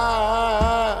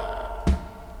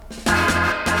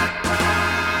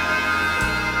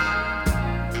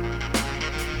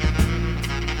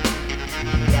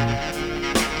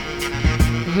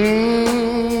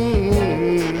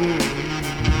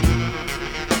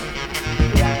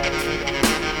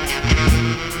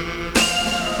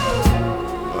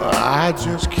 I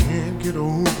just can't get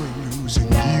over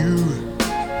losing you.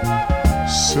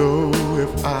 So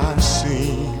if I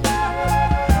seem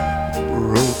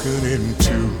broken in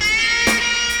two,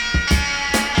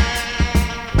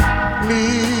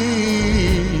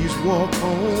 please walk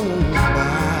on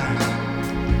by.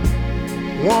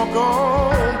 Walk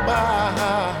on by.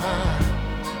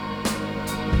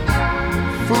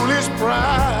 Foolish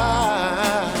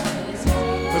pride,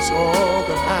 that's all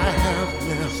that I have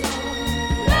left.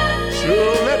 So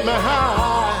let me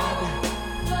hide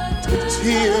the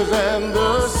tears and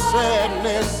the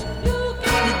sadness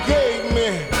you gave me.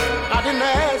 I didn't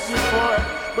ask you for it,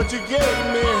 but you gave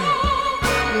me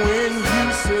when you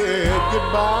said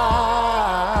goodbye.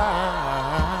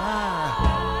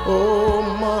 Oh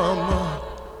mama,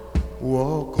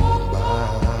 walk on by.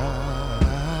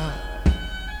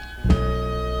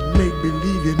 Make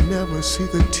believe you never see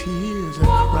the tears I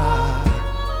cry.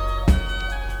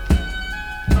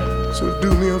 So do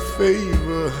me a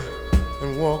favor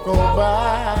and walk on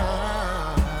by.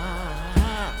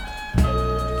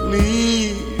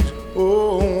 Please,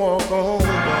 oh, walk on by.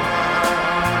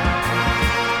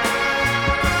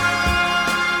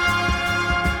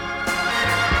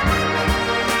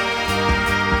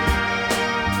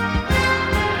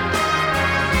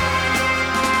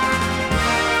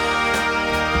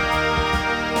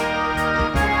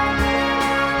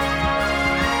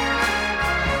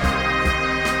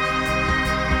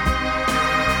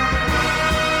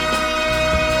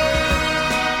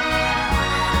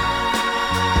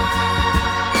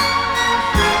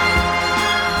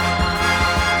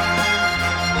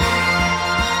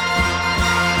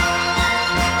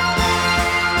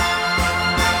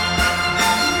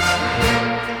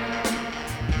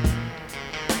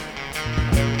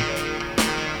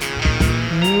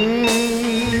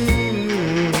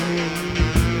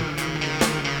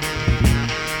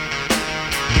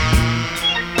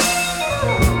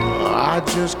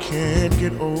 Just can't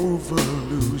get over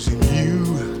losing you.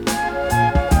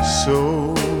 So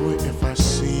if I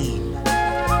seem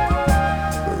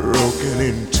broken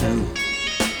in two,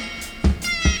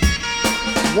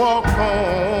 walk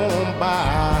on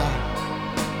by.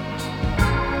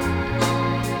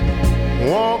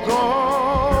 Walk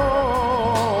on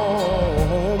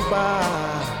by.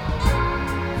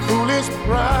 Foolish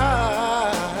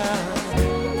pride,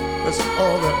 that's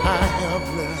all that I have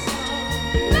left.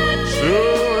 So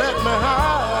let me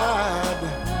hide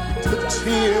the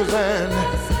tears and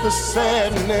the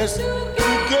sadness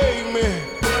you gave me.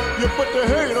 You put the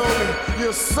hurt on me, you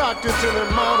socked it to me,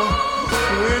 mama,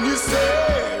 when you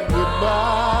said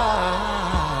goodbye.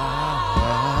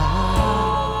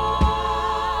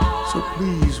 So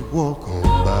please walk on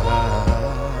by.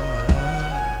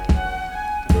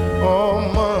 Oh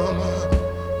mama,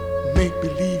 make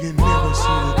believe you never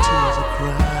see the tears I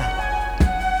cry.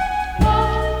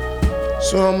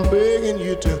 So I'm begging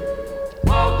you to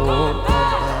walk on by.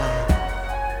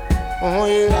 Oh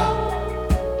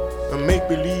yeah, and make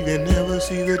believe you never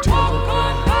see the tears I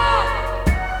cry.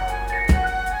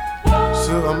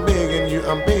 So I'm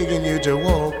begging you to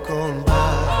walk on by.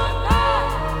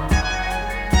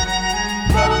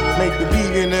 Make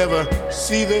believe you never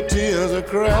see the tears I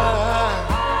cry.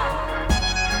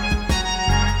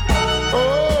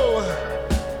 Oh,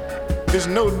 there's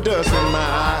no dust in my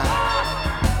eye.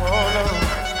 Oh no.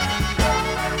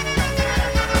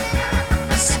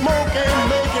 Smoke ain't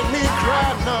making me cry,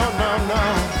 no, no, no.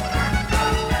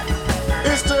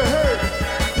 It's the hurt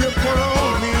you put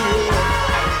on me.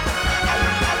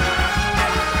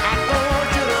 I don't want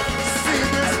you to see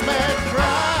this man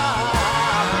cry.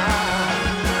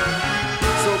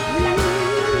 So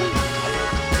please,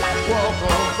 walk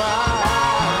on by.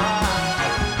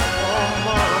 Oh,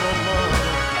 mama, mama,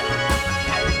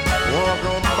 walk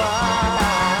on by.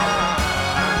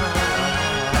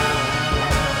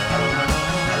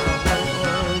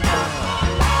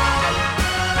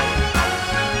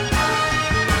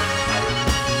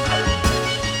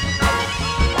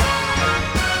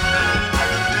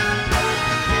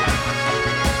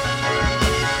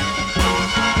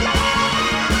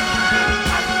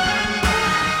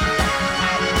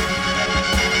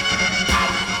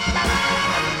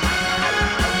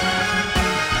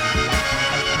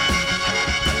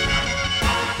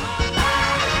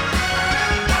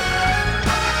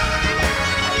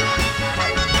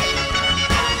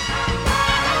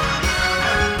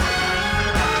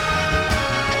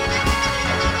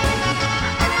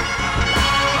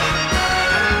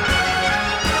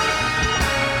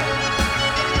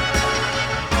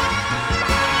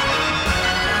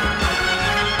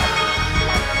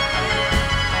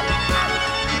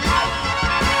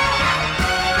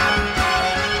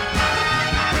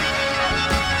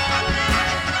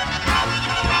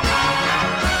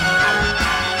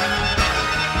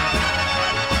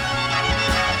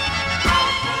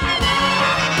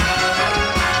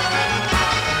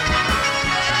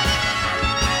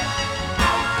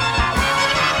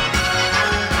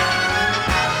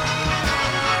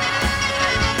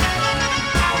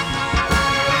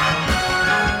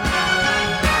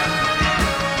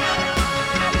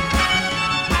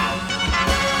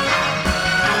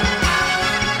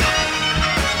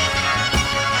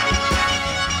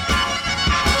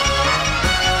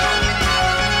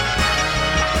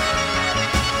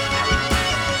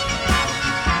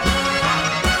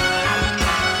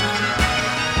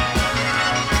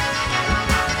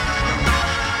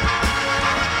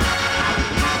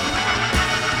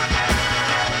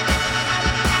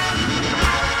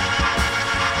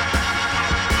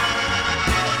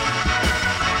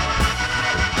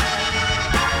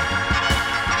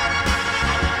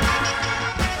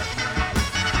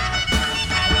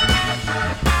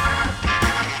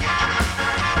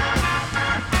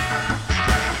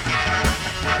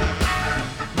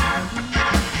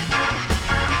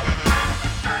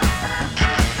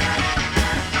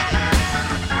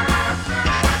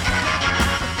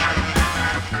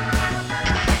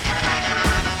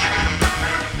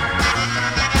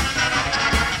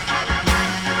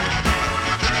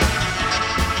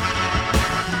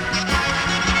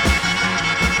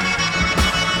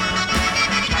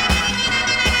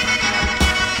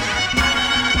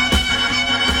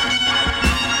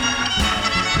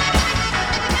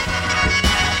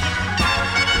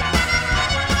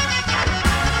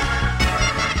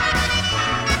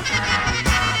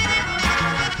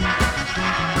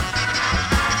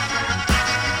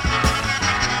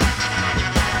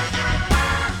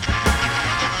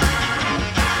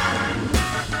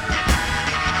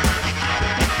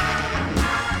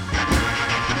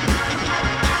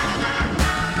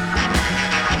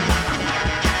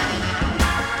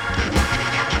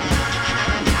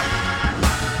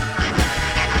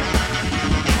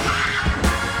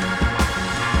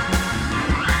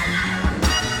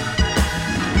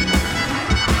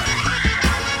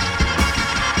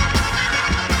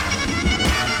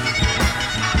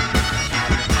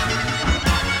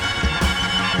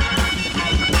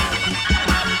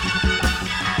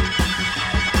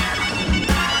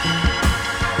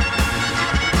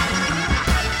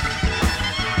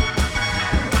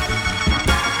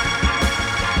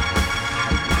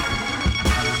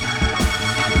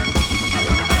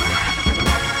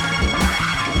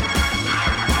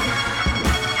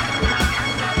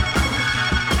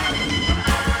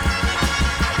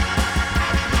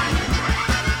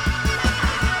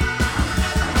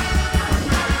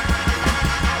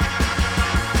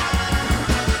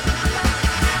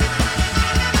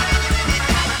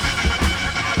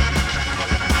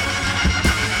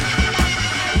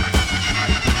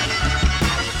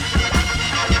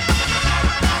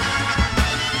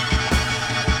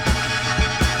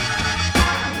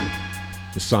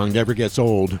 song never gets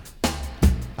old.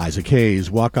 Isaac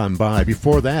Hayes, Walk On By.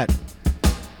 Before that,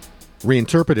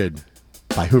 reinterpreted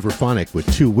by Hooverphonic with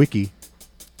 2 Wicky.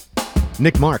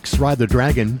 Nick Marks, Ride the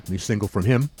Dragon, the single from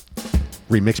him,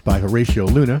 remixed by Horatio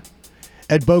Luna.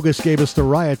 Ed Bogas gave us the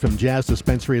Riot from Jazz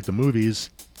Dispensary at the Movies.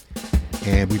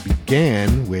 And we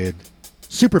began with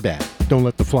Superbad, Don't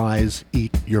Let the Flies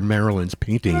Eat Your Marilyn's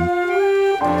Painting.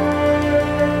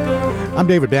 I'm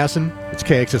David Basson. It's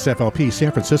KXSFLP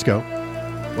San Francisco,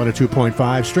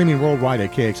 102.5, streaming worldwide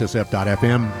at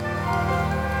KXSF.FM.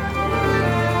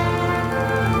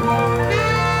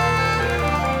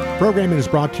 Programming is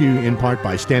brought to you in part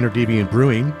by Standard Deviant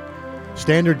Brewing.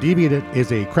 Standard Deviant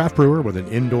is a craft brewer with an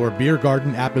indoor beer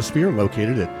garden atmosphere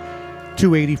located at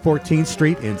 280 14th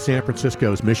Street in San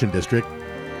Francisco's Mission District.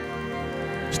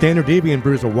 Standard Deviant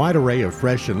brews a wide array of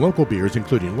fresh and local beers,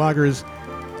 including lagers,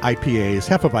 IPAs,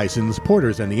 Hefeweizens,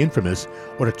 porters, and the infamous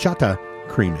Horchata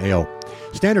Cream Ale.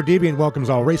 Standard Deviant welcomes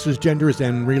all races, genders,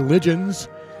 and religions,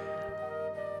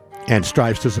 and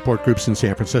strives to support groups in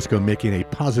San Francisco making a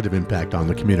positive impact on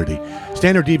the community.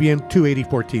 Standard Deviant, 280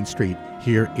 14th Street,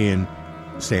 here in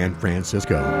San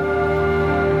Francisco.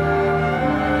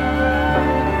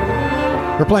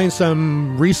 We're playing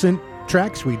some recent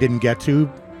tracks we didn't get to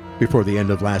before the end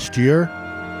of last year.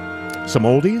 Some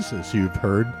oldies, as you've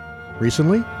heard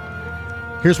recently.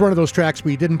 Here's one of those tracks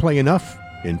we didn't play enough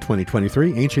in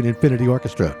 2023, Ancient Infinity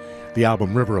Orchestra, the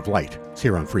album River of Light. It's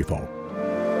here on FreeFall.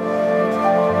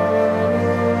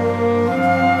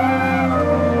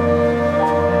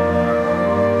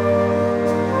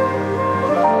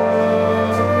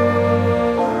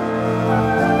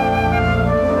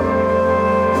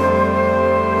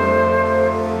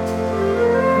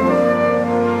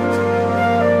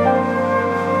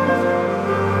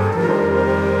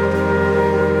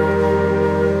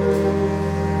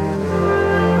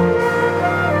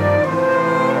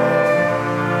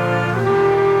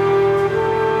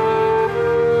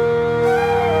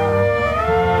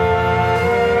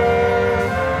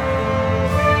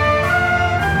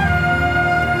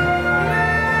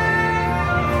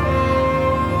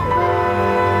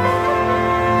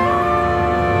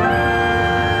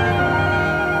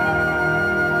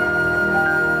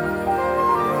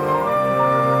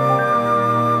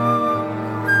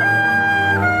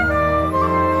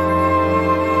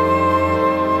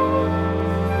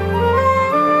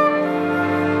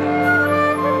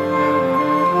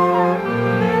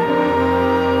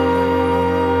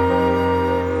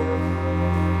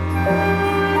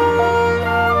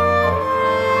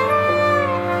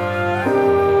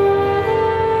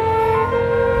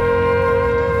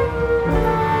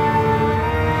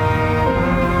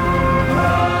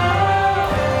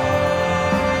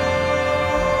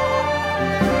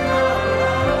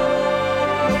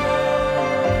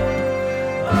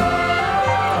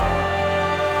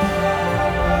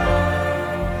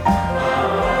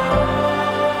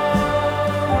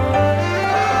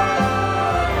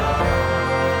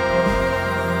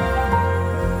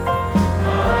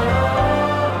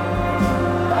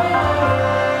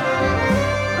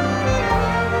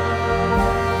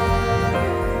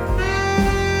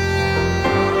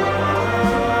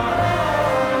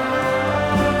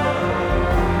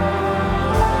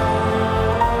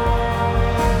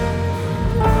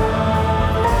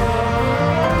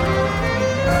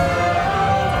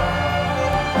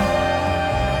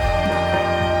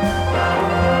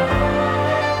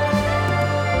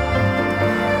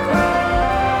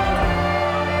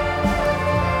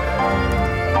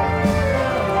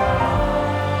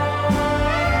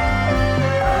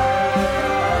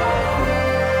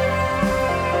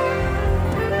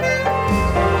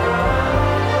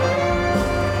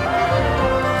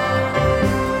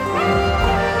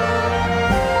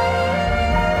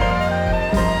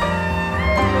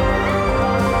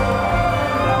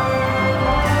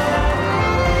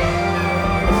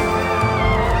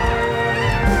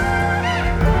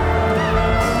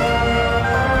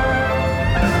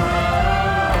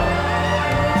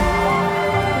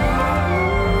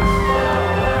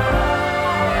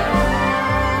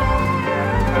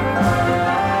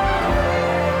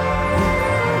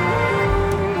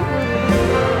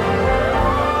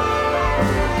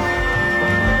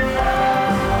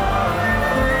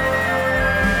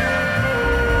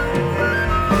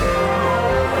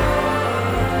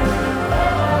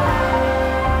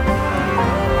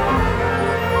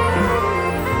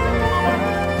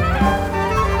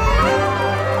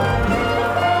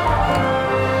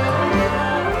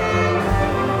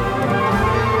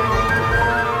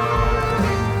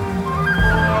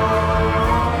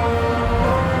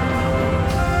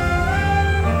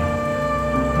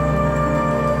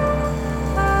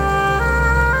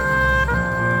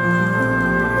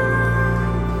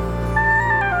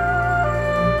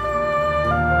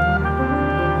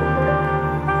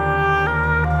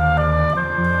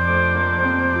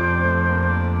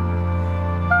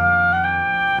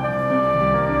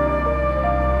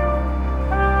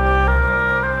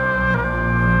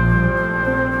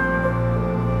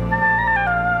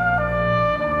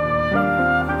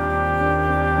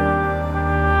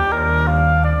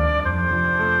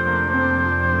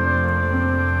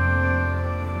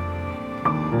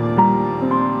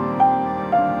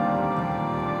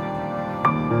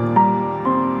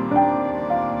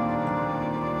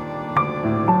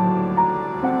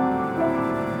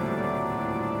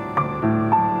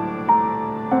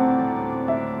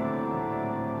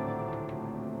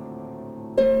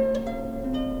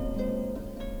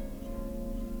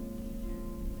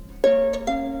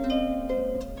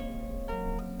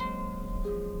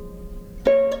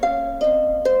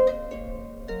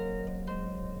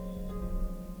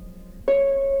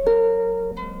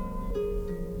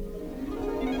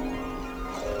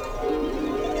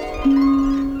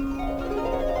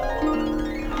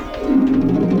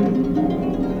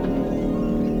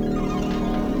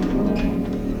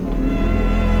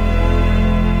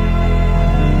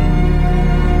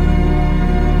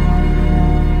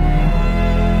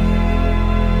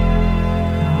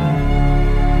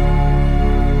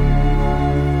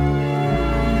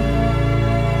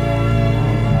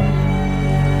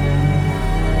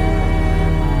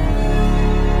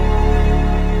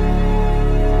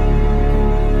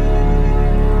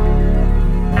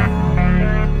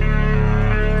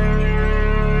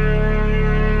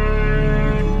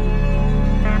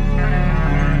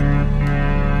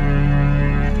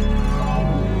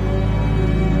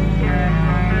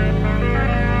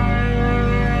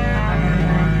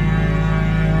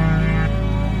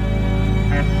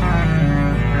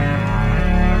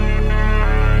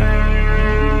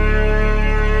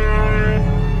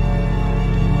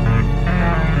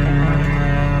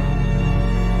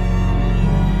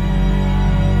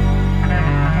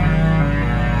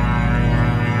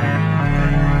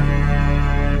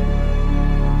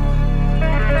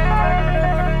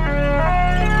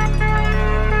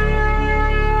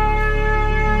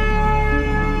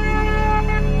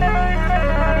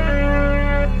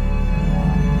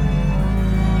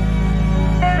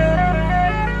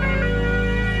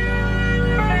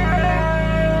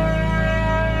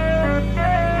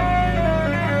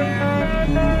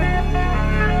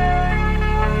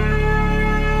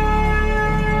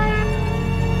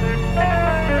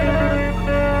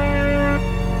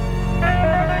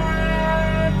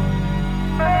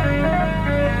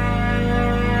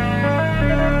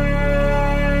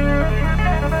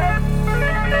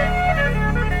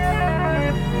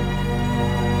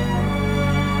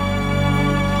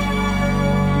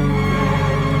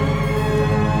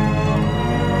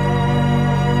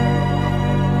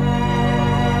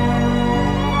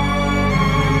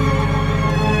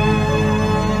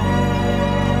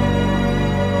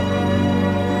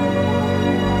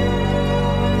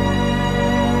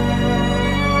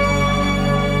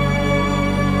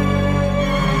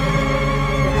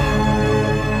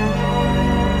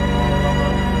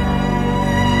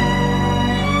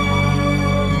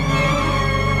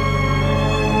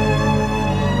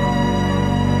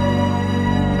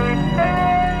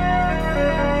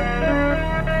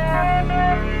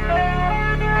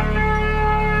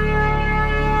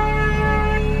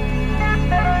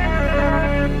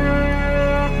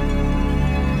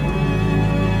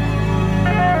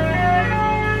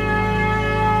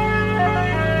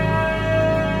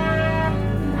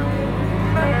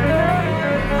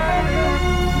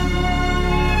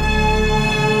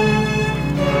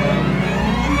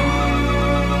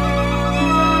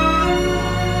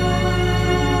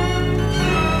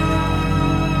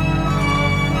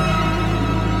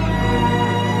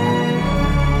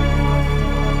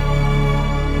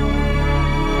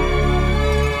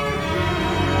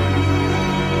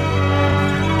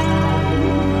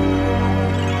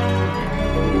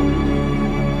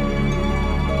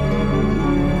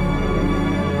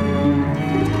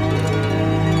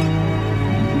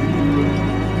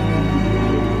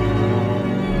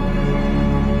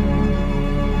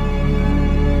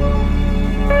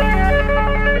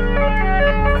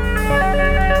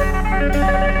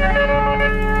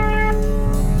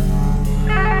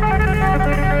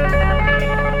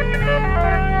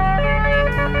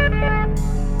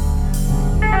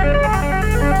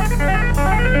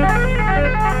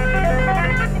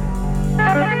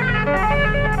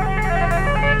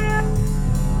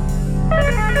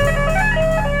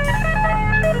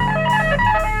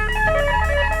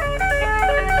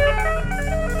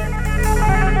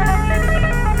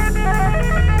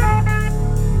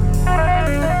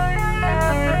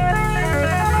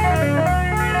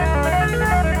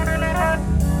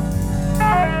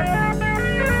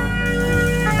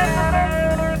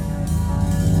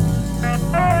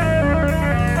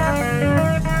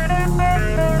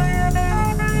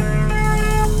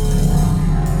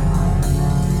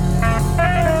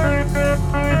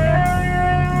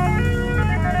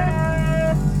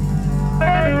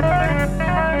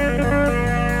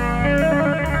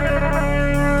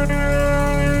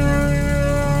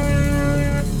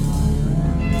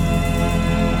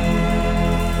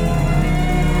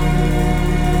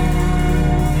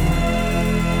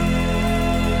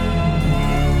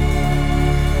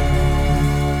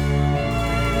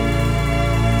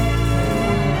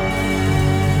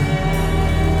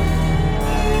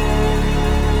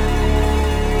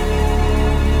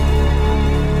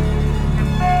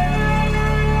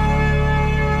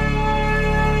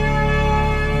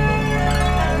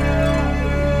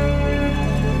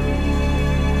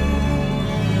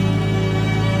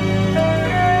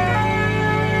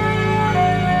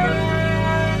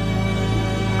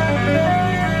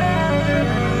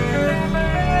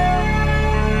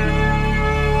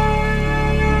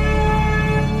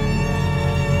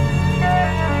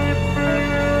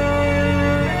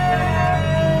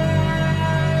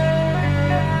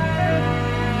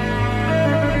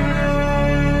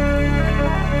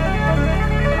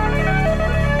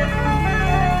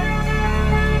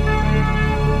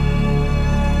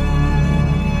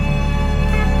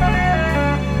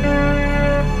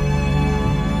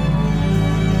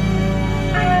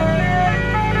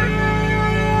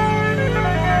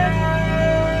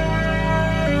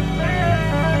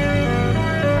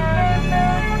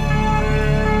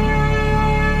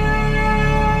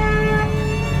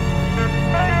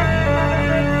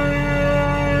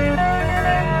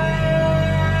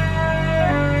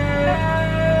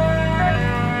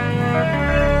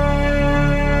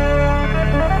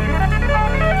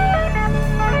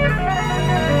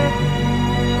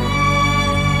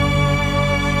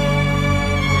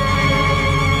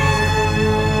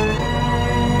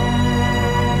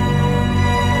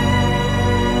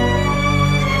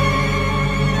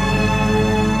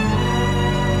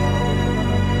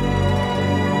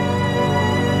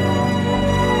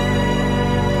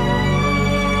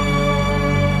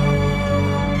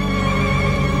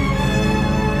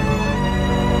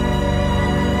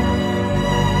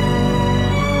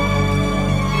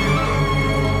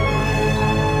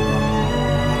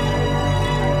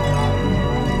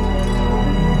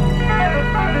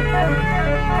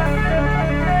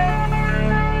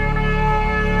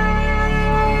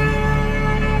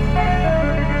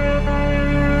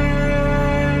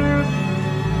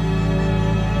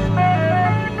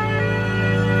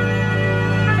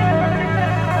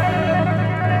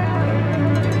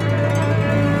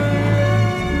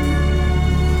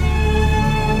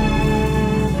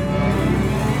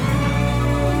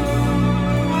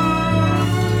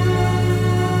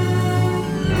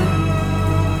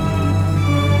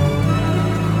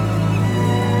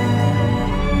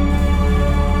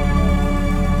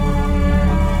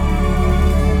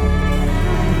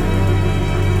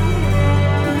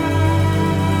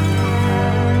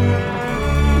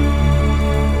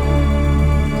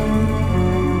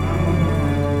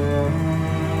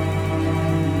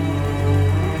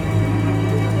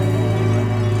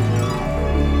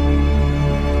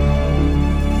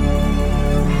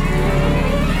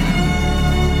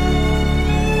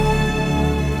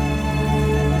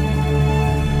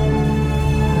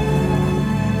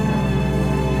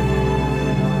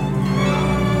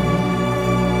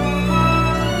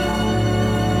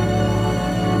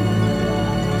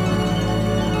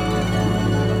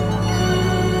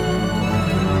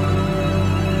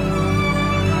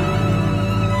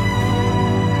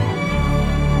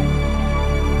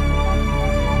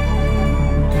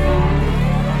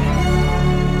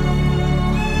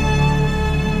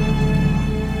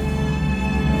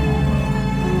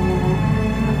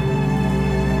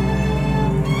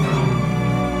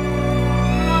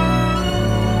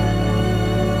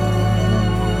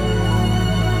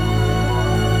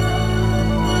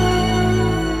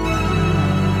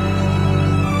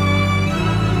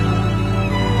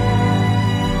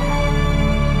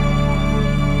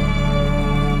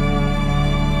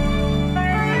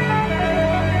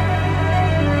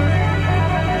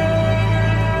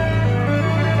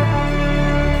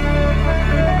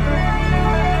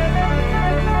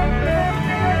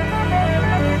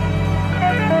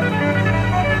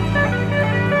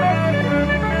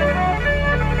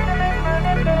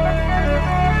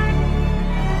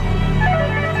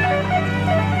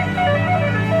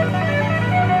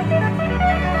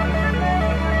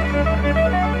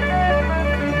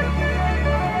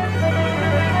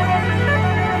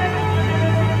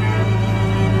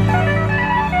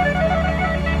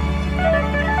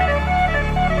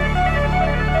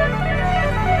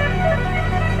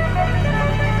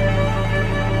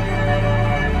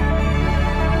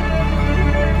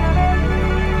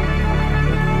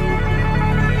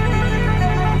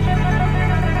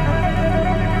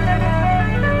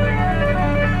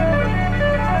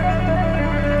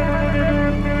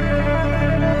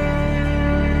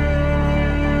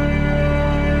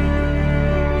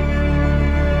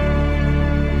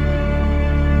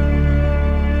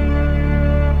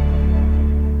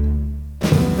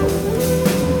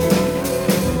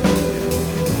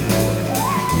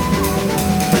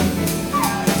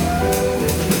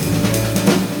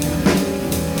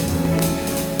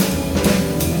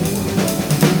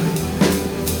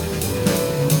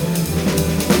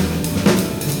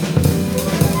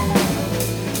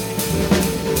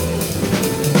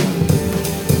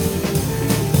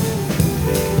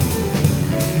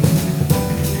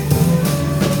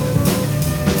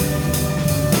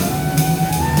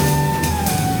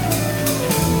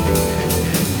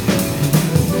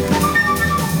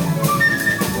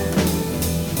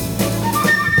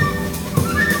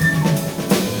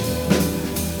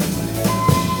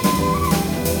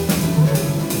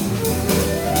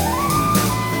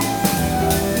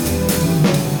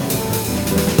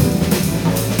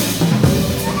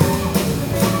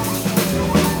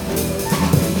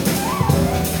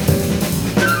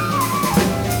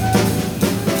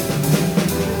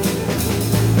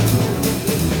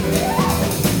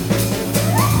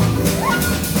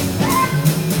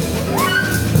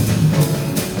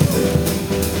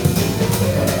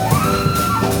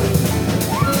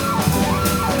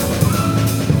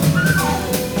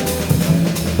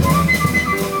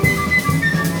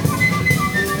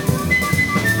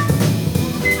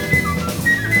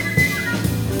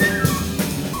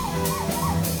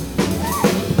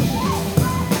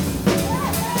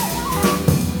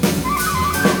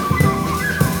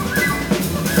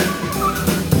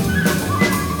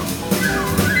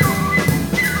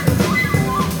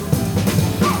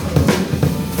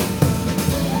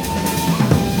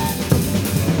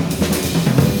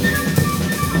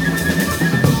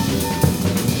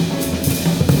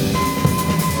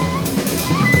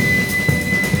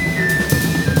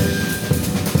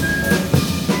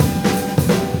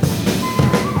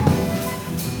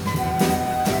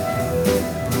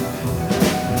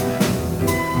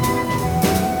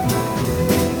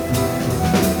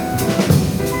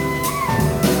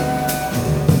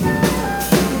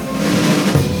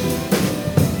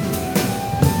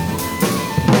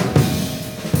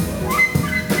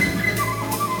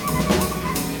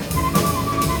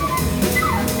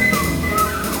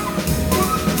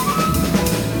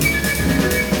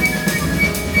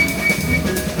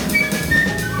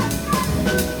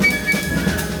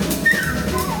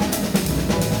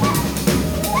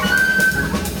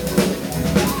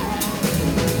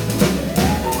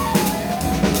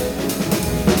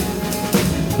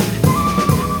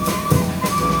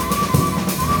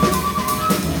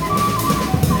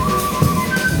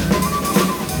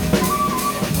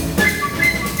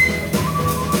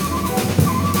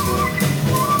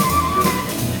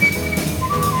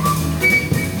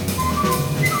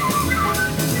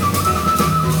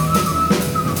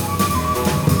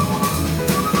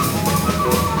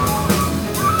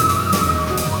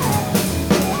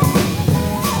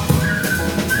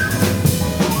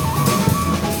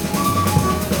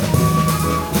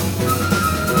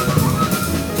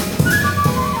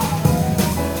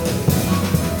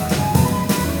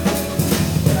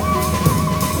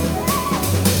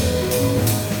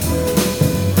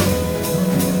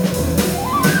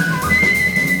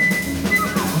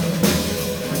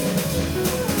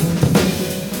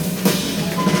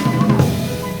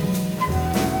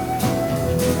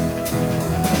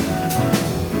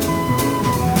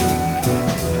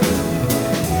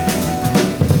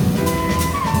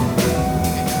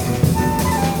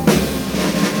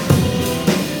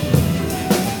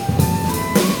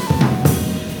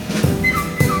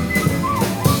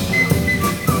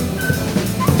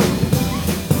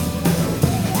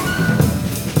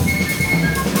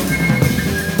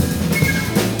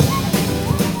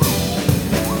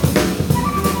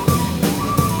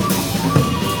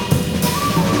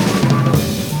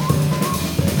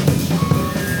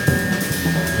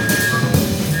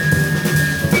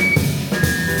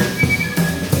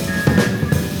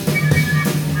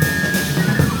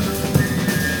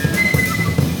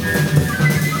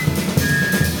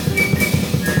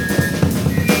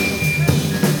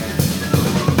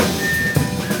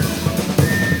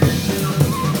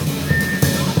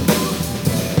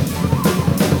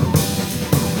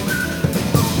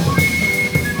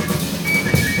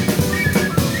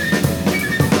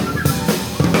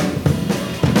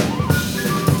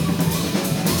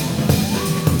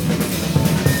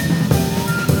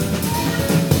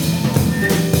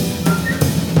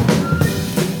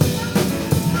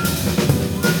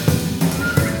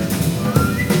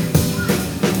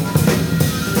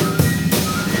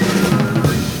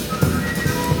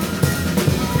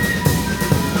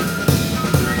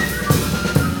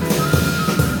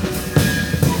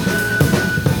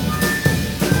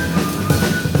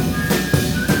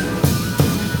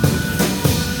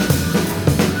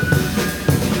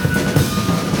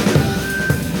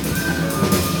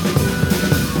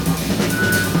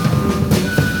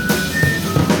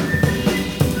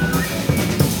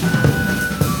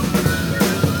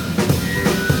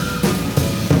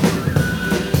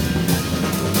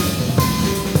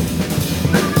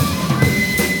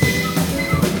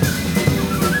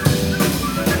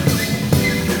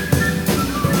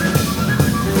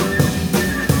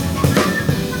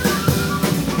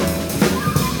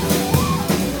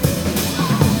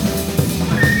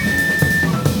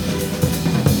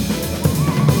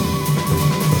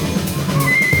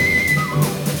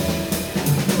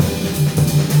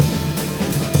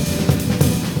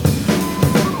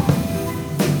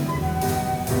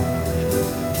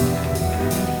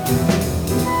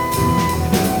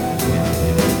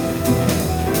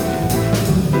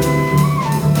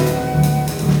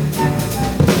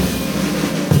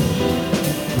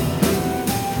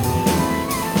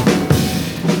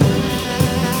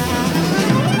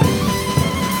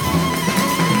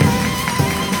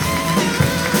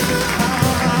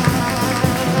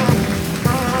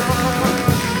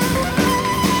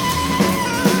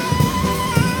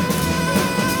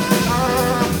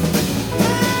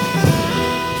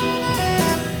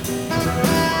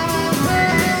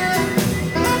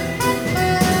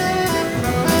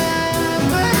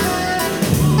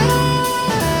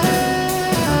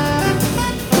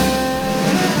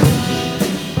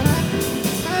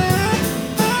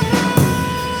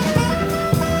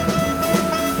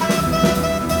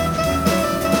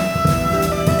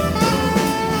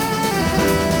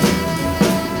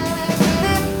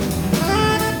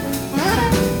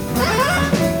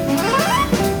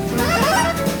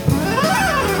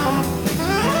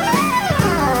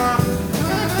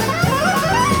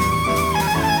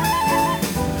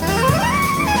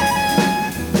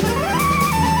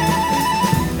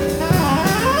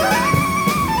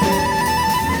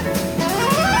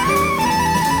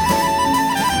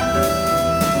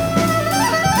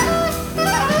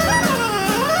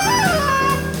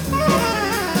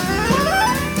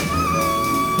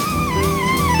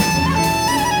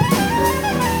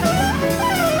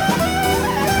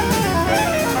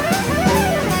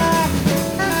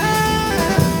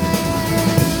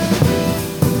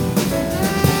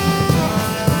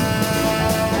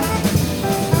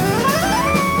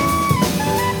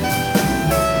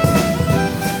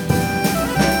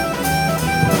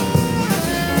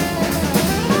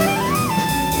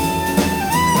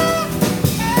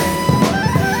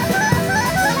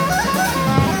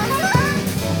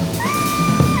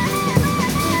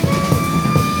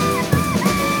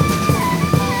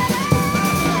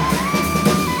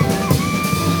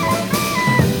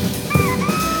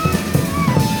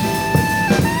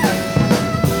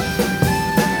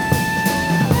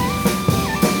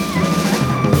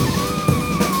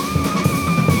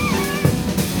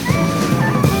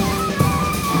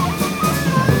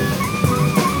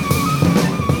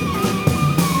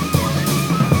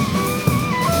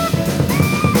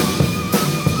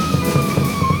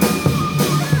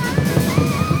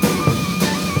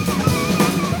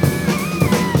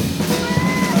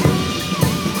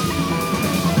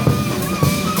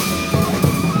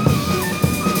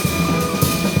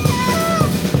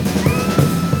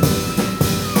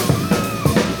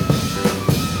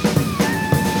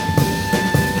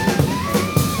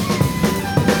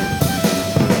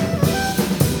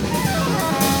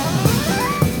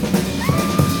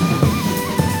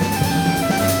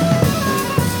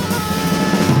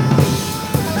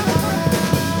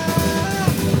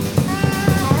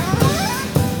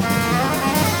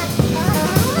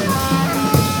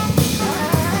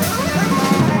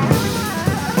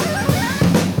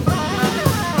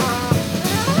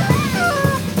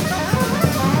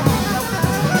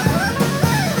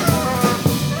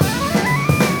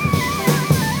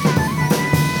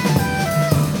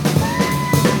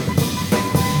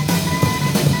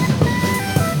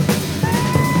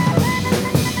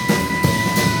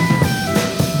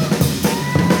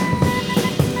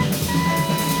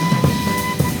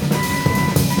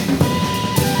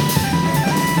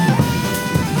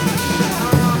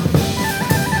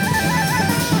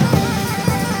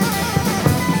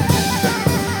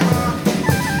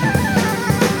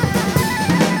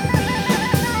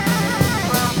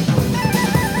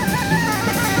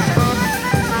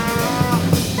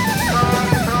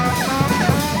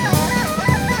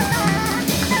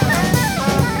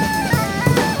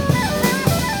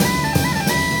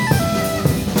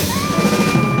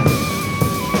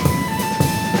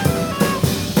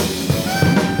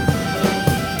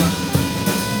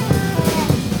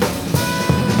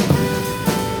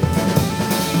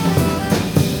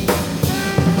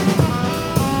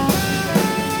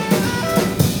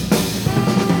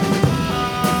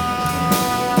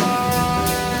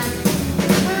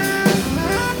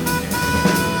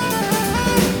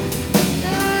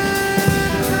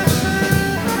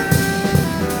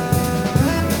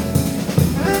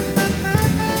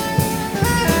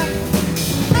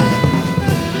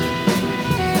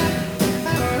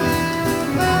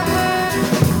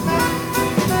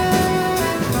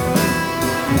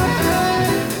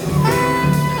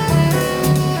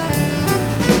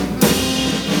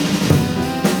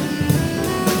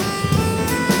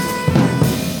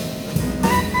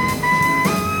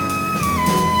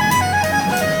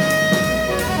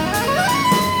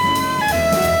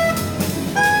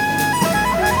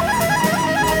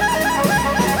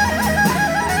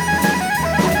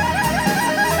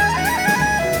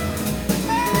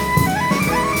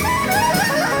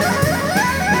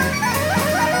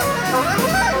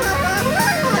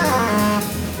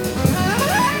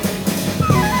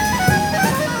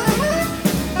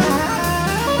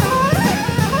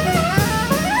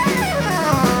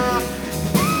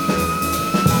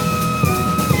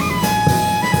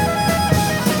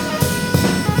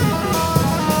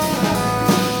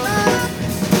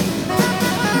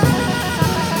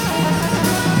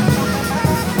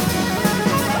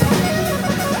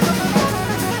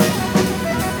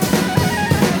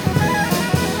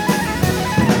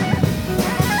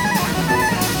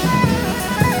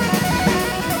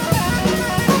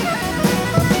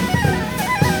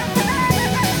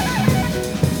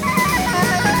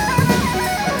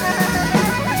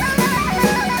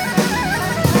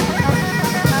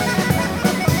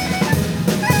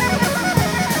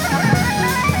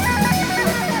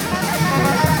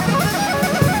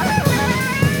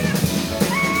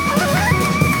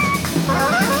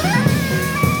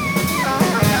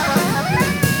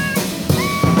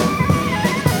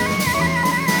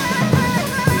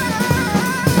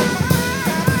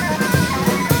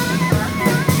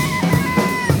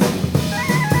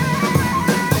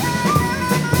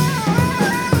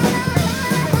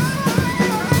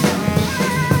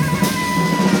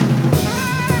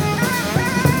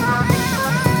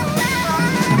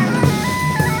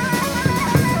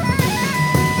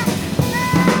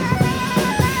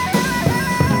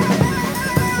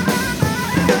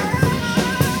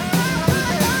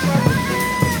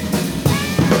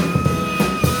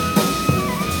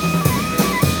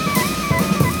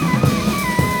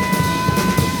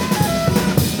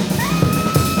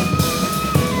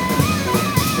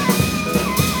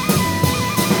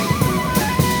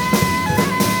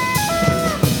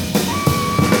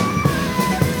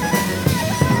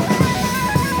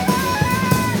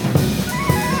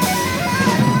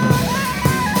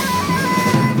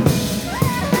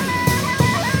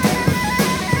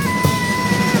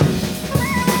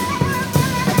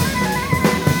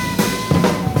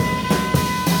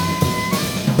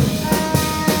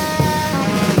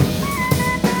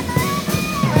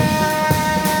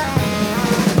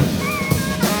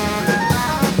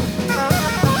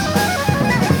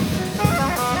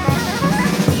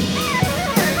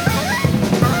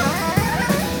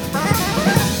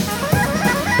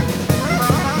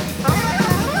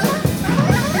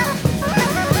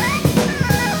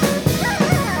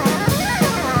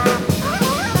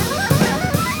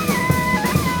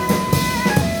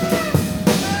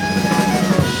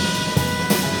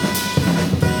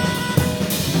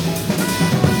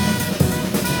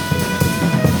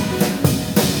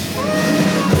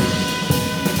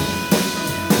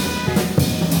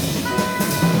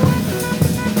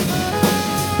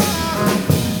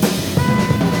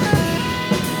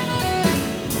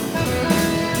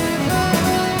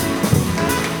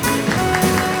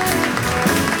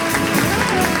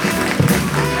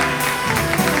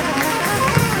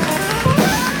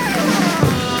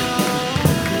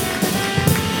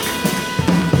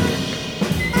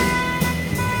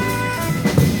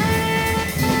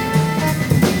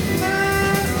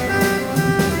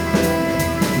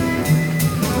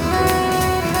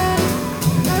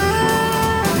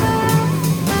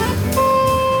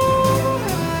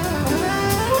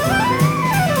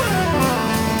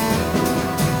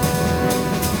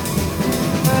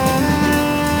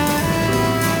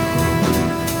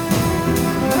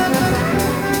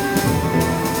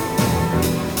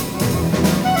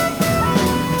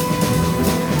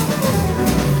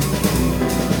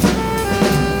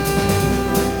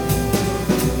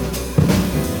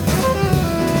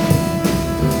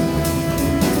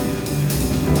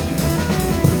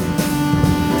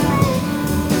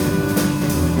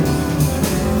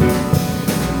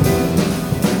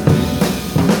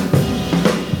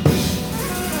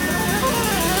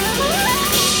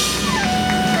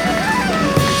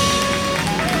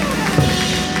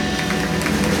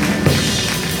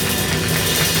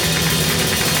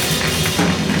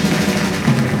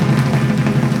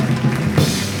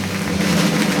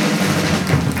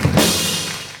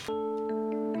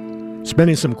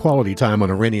 spending some quality time on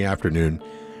a rainy afternoon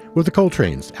with the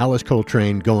Coltranes, Alice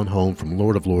Coltrane, Going Home from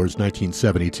Lord of Lords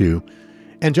 1972,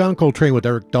 and John Coltrane with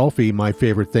Eric Dolphy, My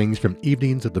Favorite Things from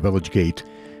Evenings at the Village Gate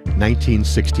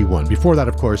 1961. Before that,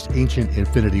 of course, Ancient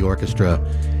Infinity Orchestra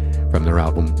from their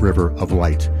album River of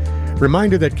Light.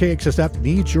 Reminder that KXSF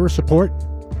needs your support.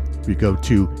 If you go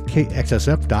to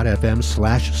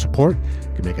kxsf.fm/support,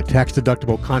 you can make a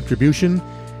tax-deductible contribution,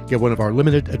 get one of our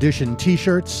limited edition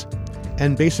t-shirts,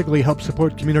 and basically help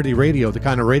support community radio, the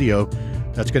kind of radio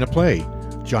that's going to play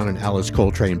John and Alice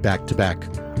Coltrane back-to-back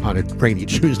on a rainy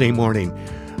Tuesday morning.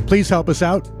 Please help us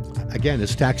out. Again,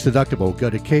 it's tax-deductible.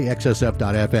 Go to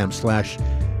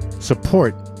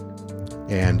kxsf.fm/support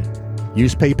and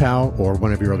use PayPal or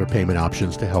one of your other payment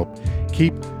options to help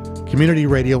keep community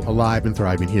radio alive and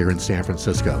thriving here in San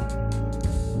Francisco.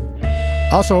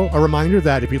 Also, a reminder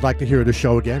that if you'd like to hear the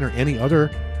show again or any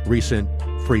other recent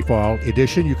FreeFall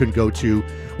edition, you can go to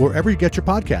wherever you get your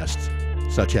podcasts,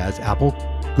 such as Apple,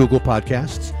 Google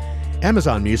Podcasts,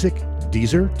 Amazon Music,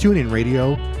 Deezer, TuneIn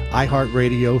Radio,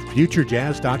 iHeartRadio,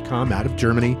 FutureJazz.com out of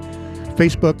Germany,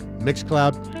 Facebook,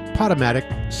 Mixcloud, Podomatic,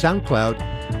 SoundCloud,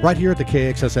 right here at the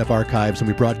KXSF archives, and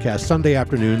we broadcast Sunday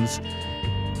afternoons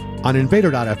on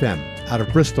Invader.fm out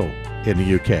of Bristol in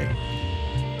the UK.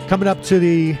 Coming up to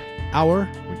the hour,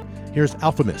 here's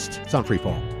Alchemist. It's on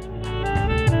FreeFall.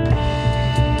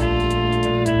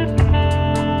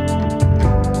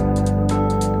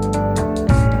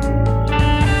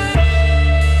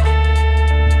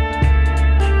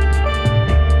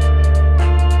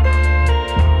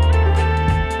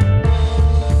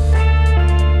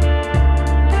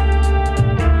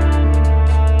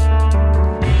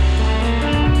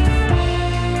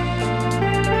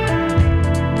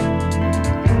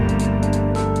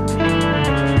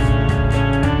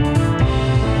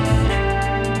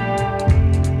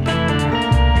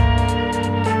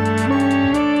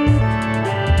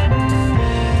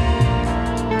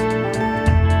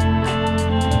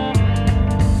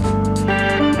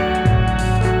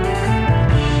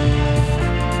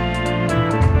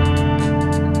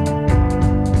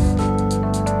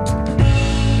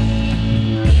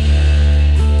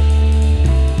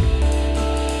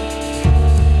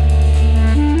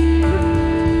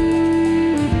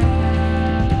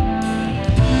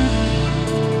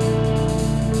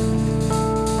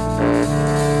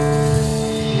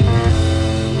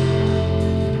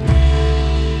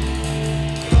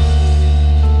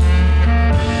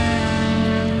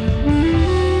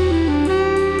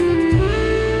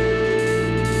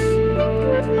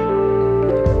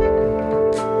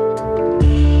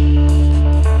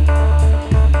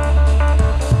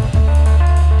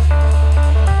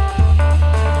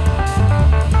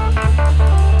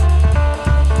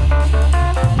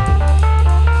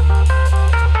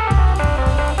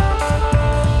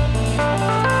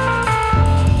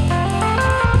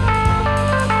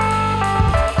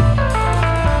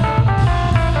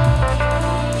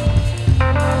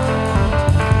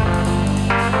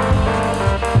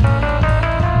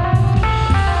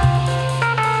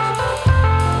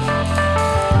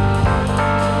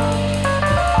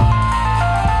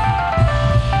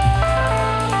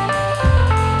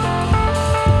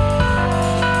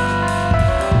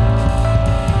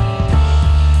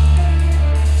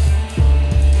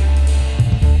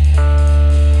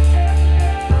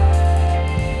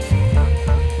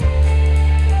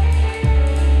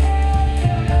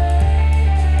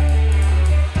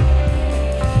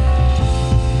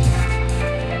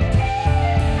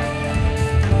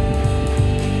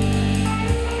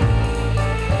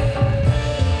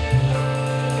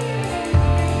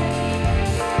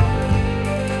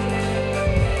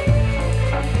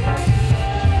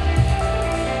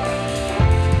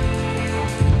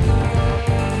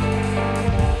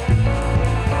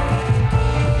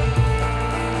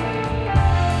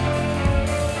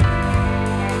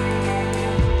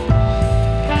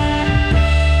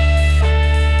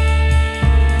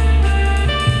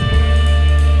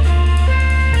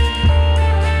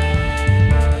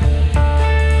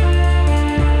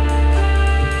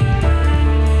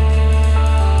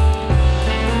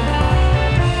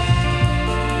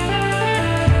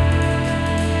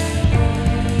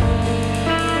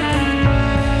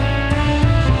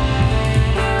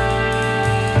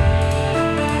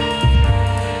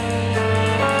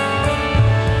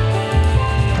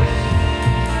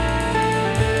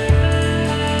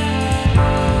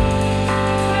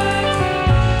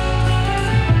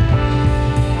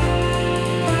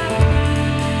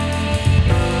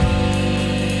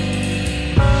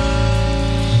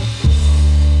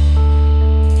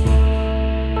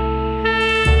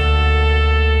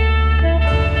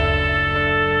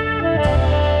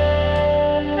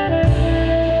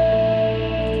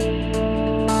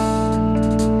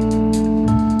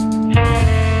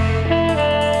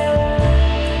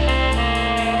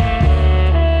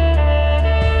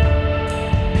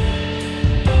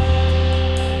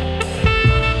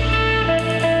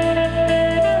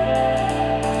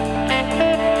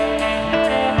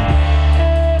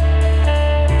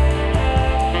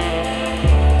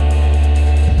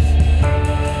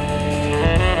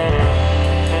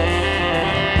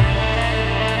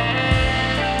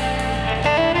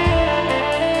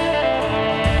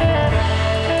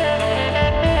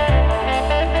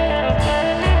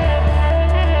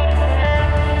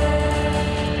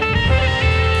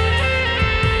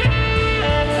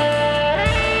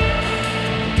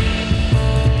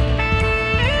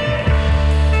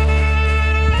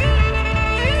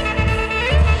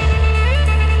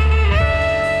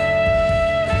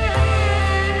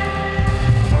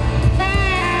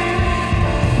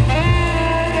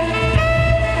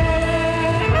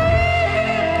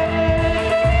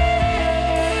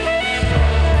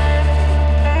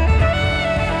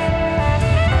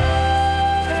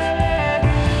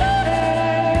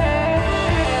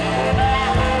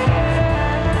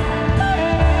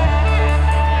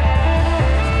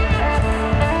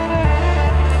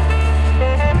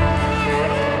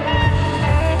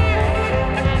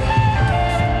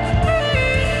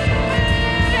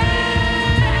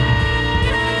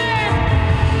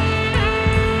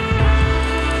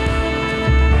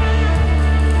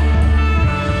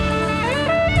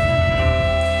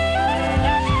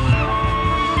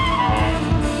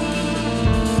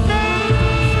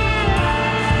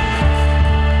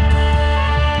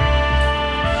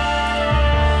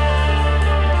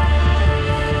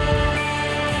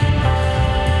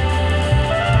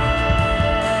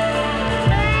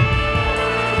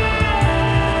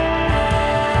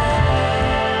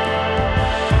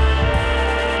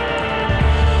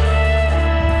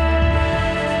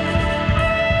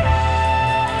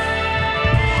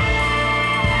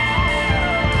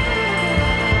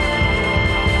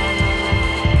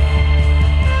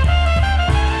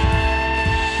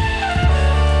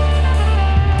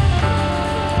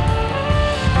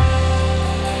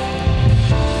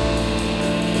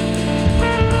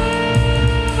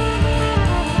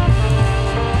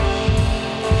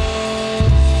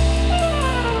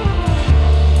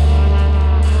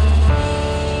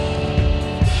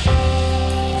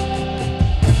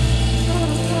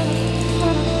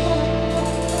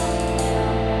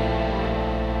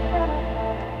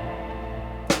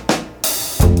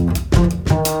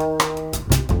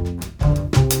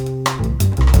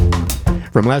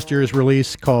 From last year's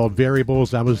release called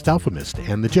Variables, that was Dalphemist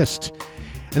and The Gist.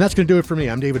 And that's going to do it for me.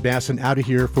 I'm David Basson, out of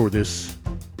here for this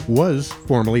was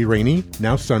formerly rainy,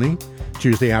 now sunny,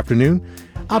 Tuesday afternoon.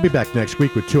 I'll be back next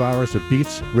week with 2 hours of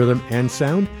beats, rhythm, and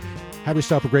sound. Have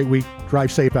yourself a great week.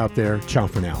 Drive safe out there. Ciao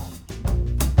for now.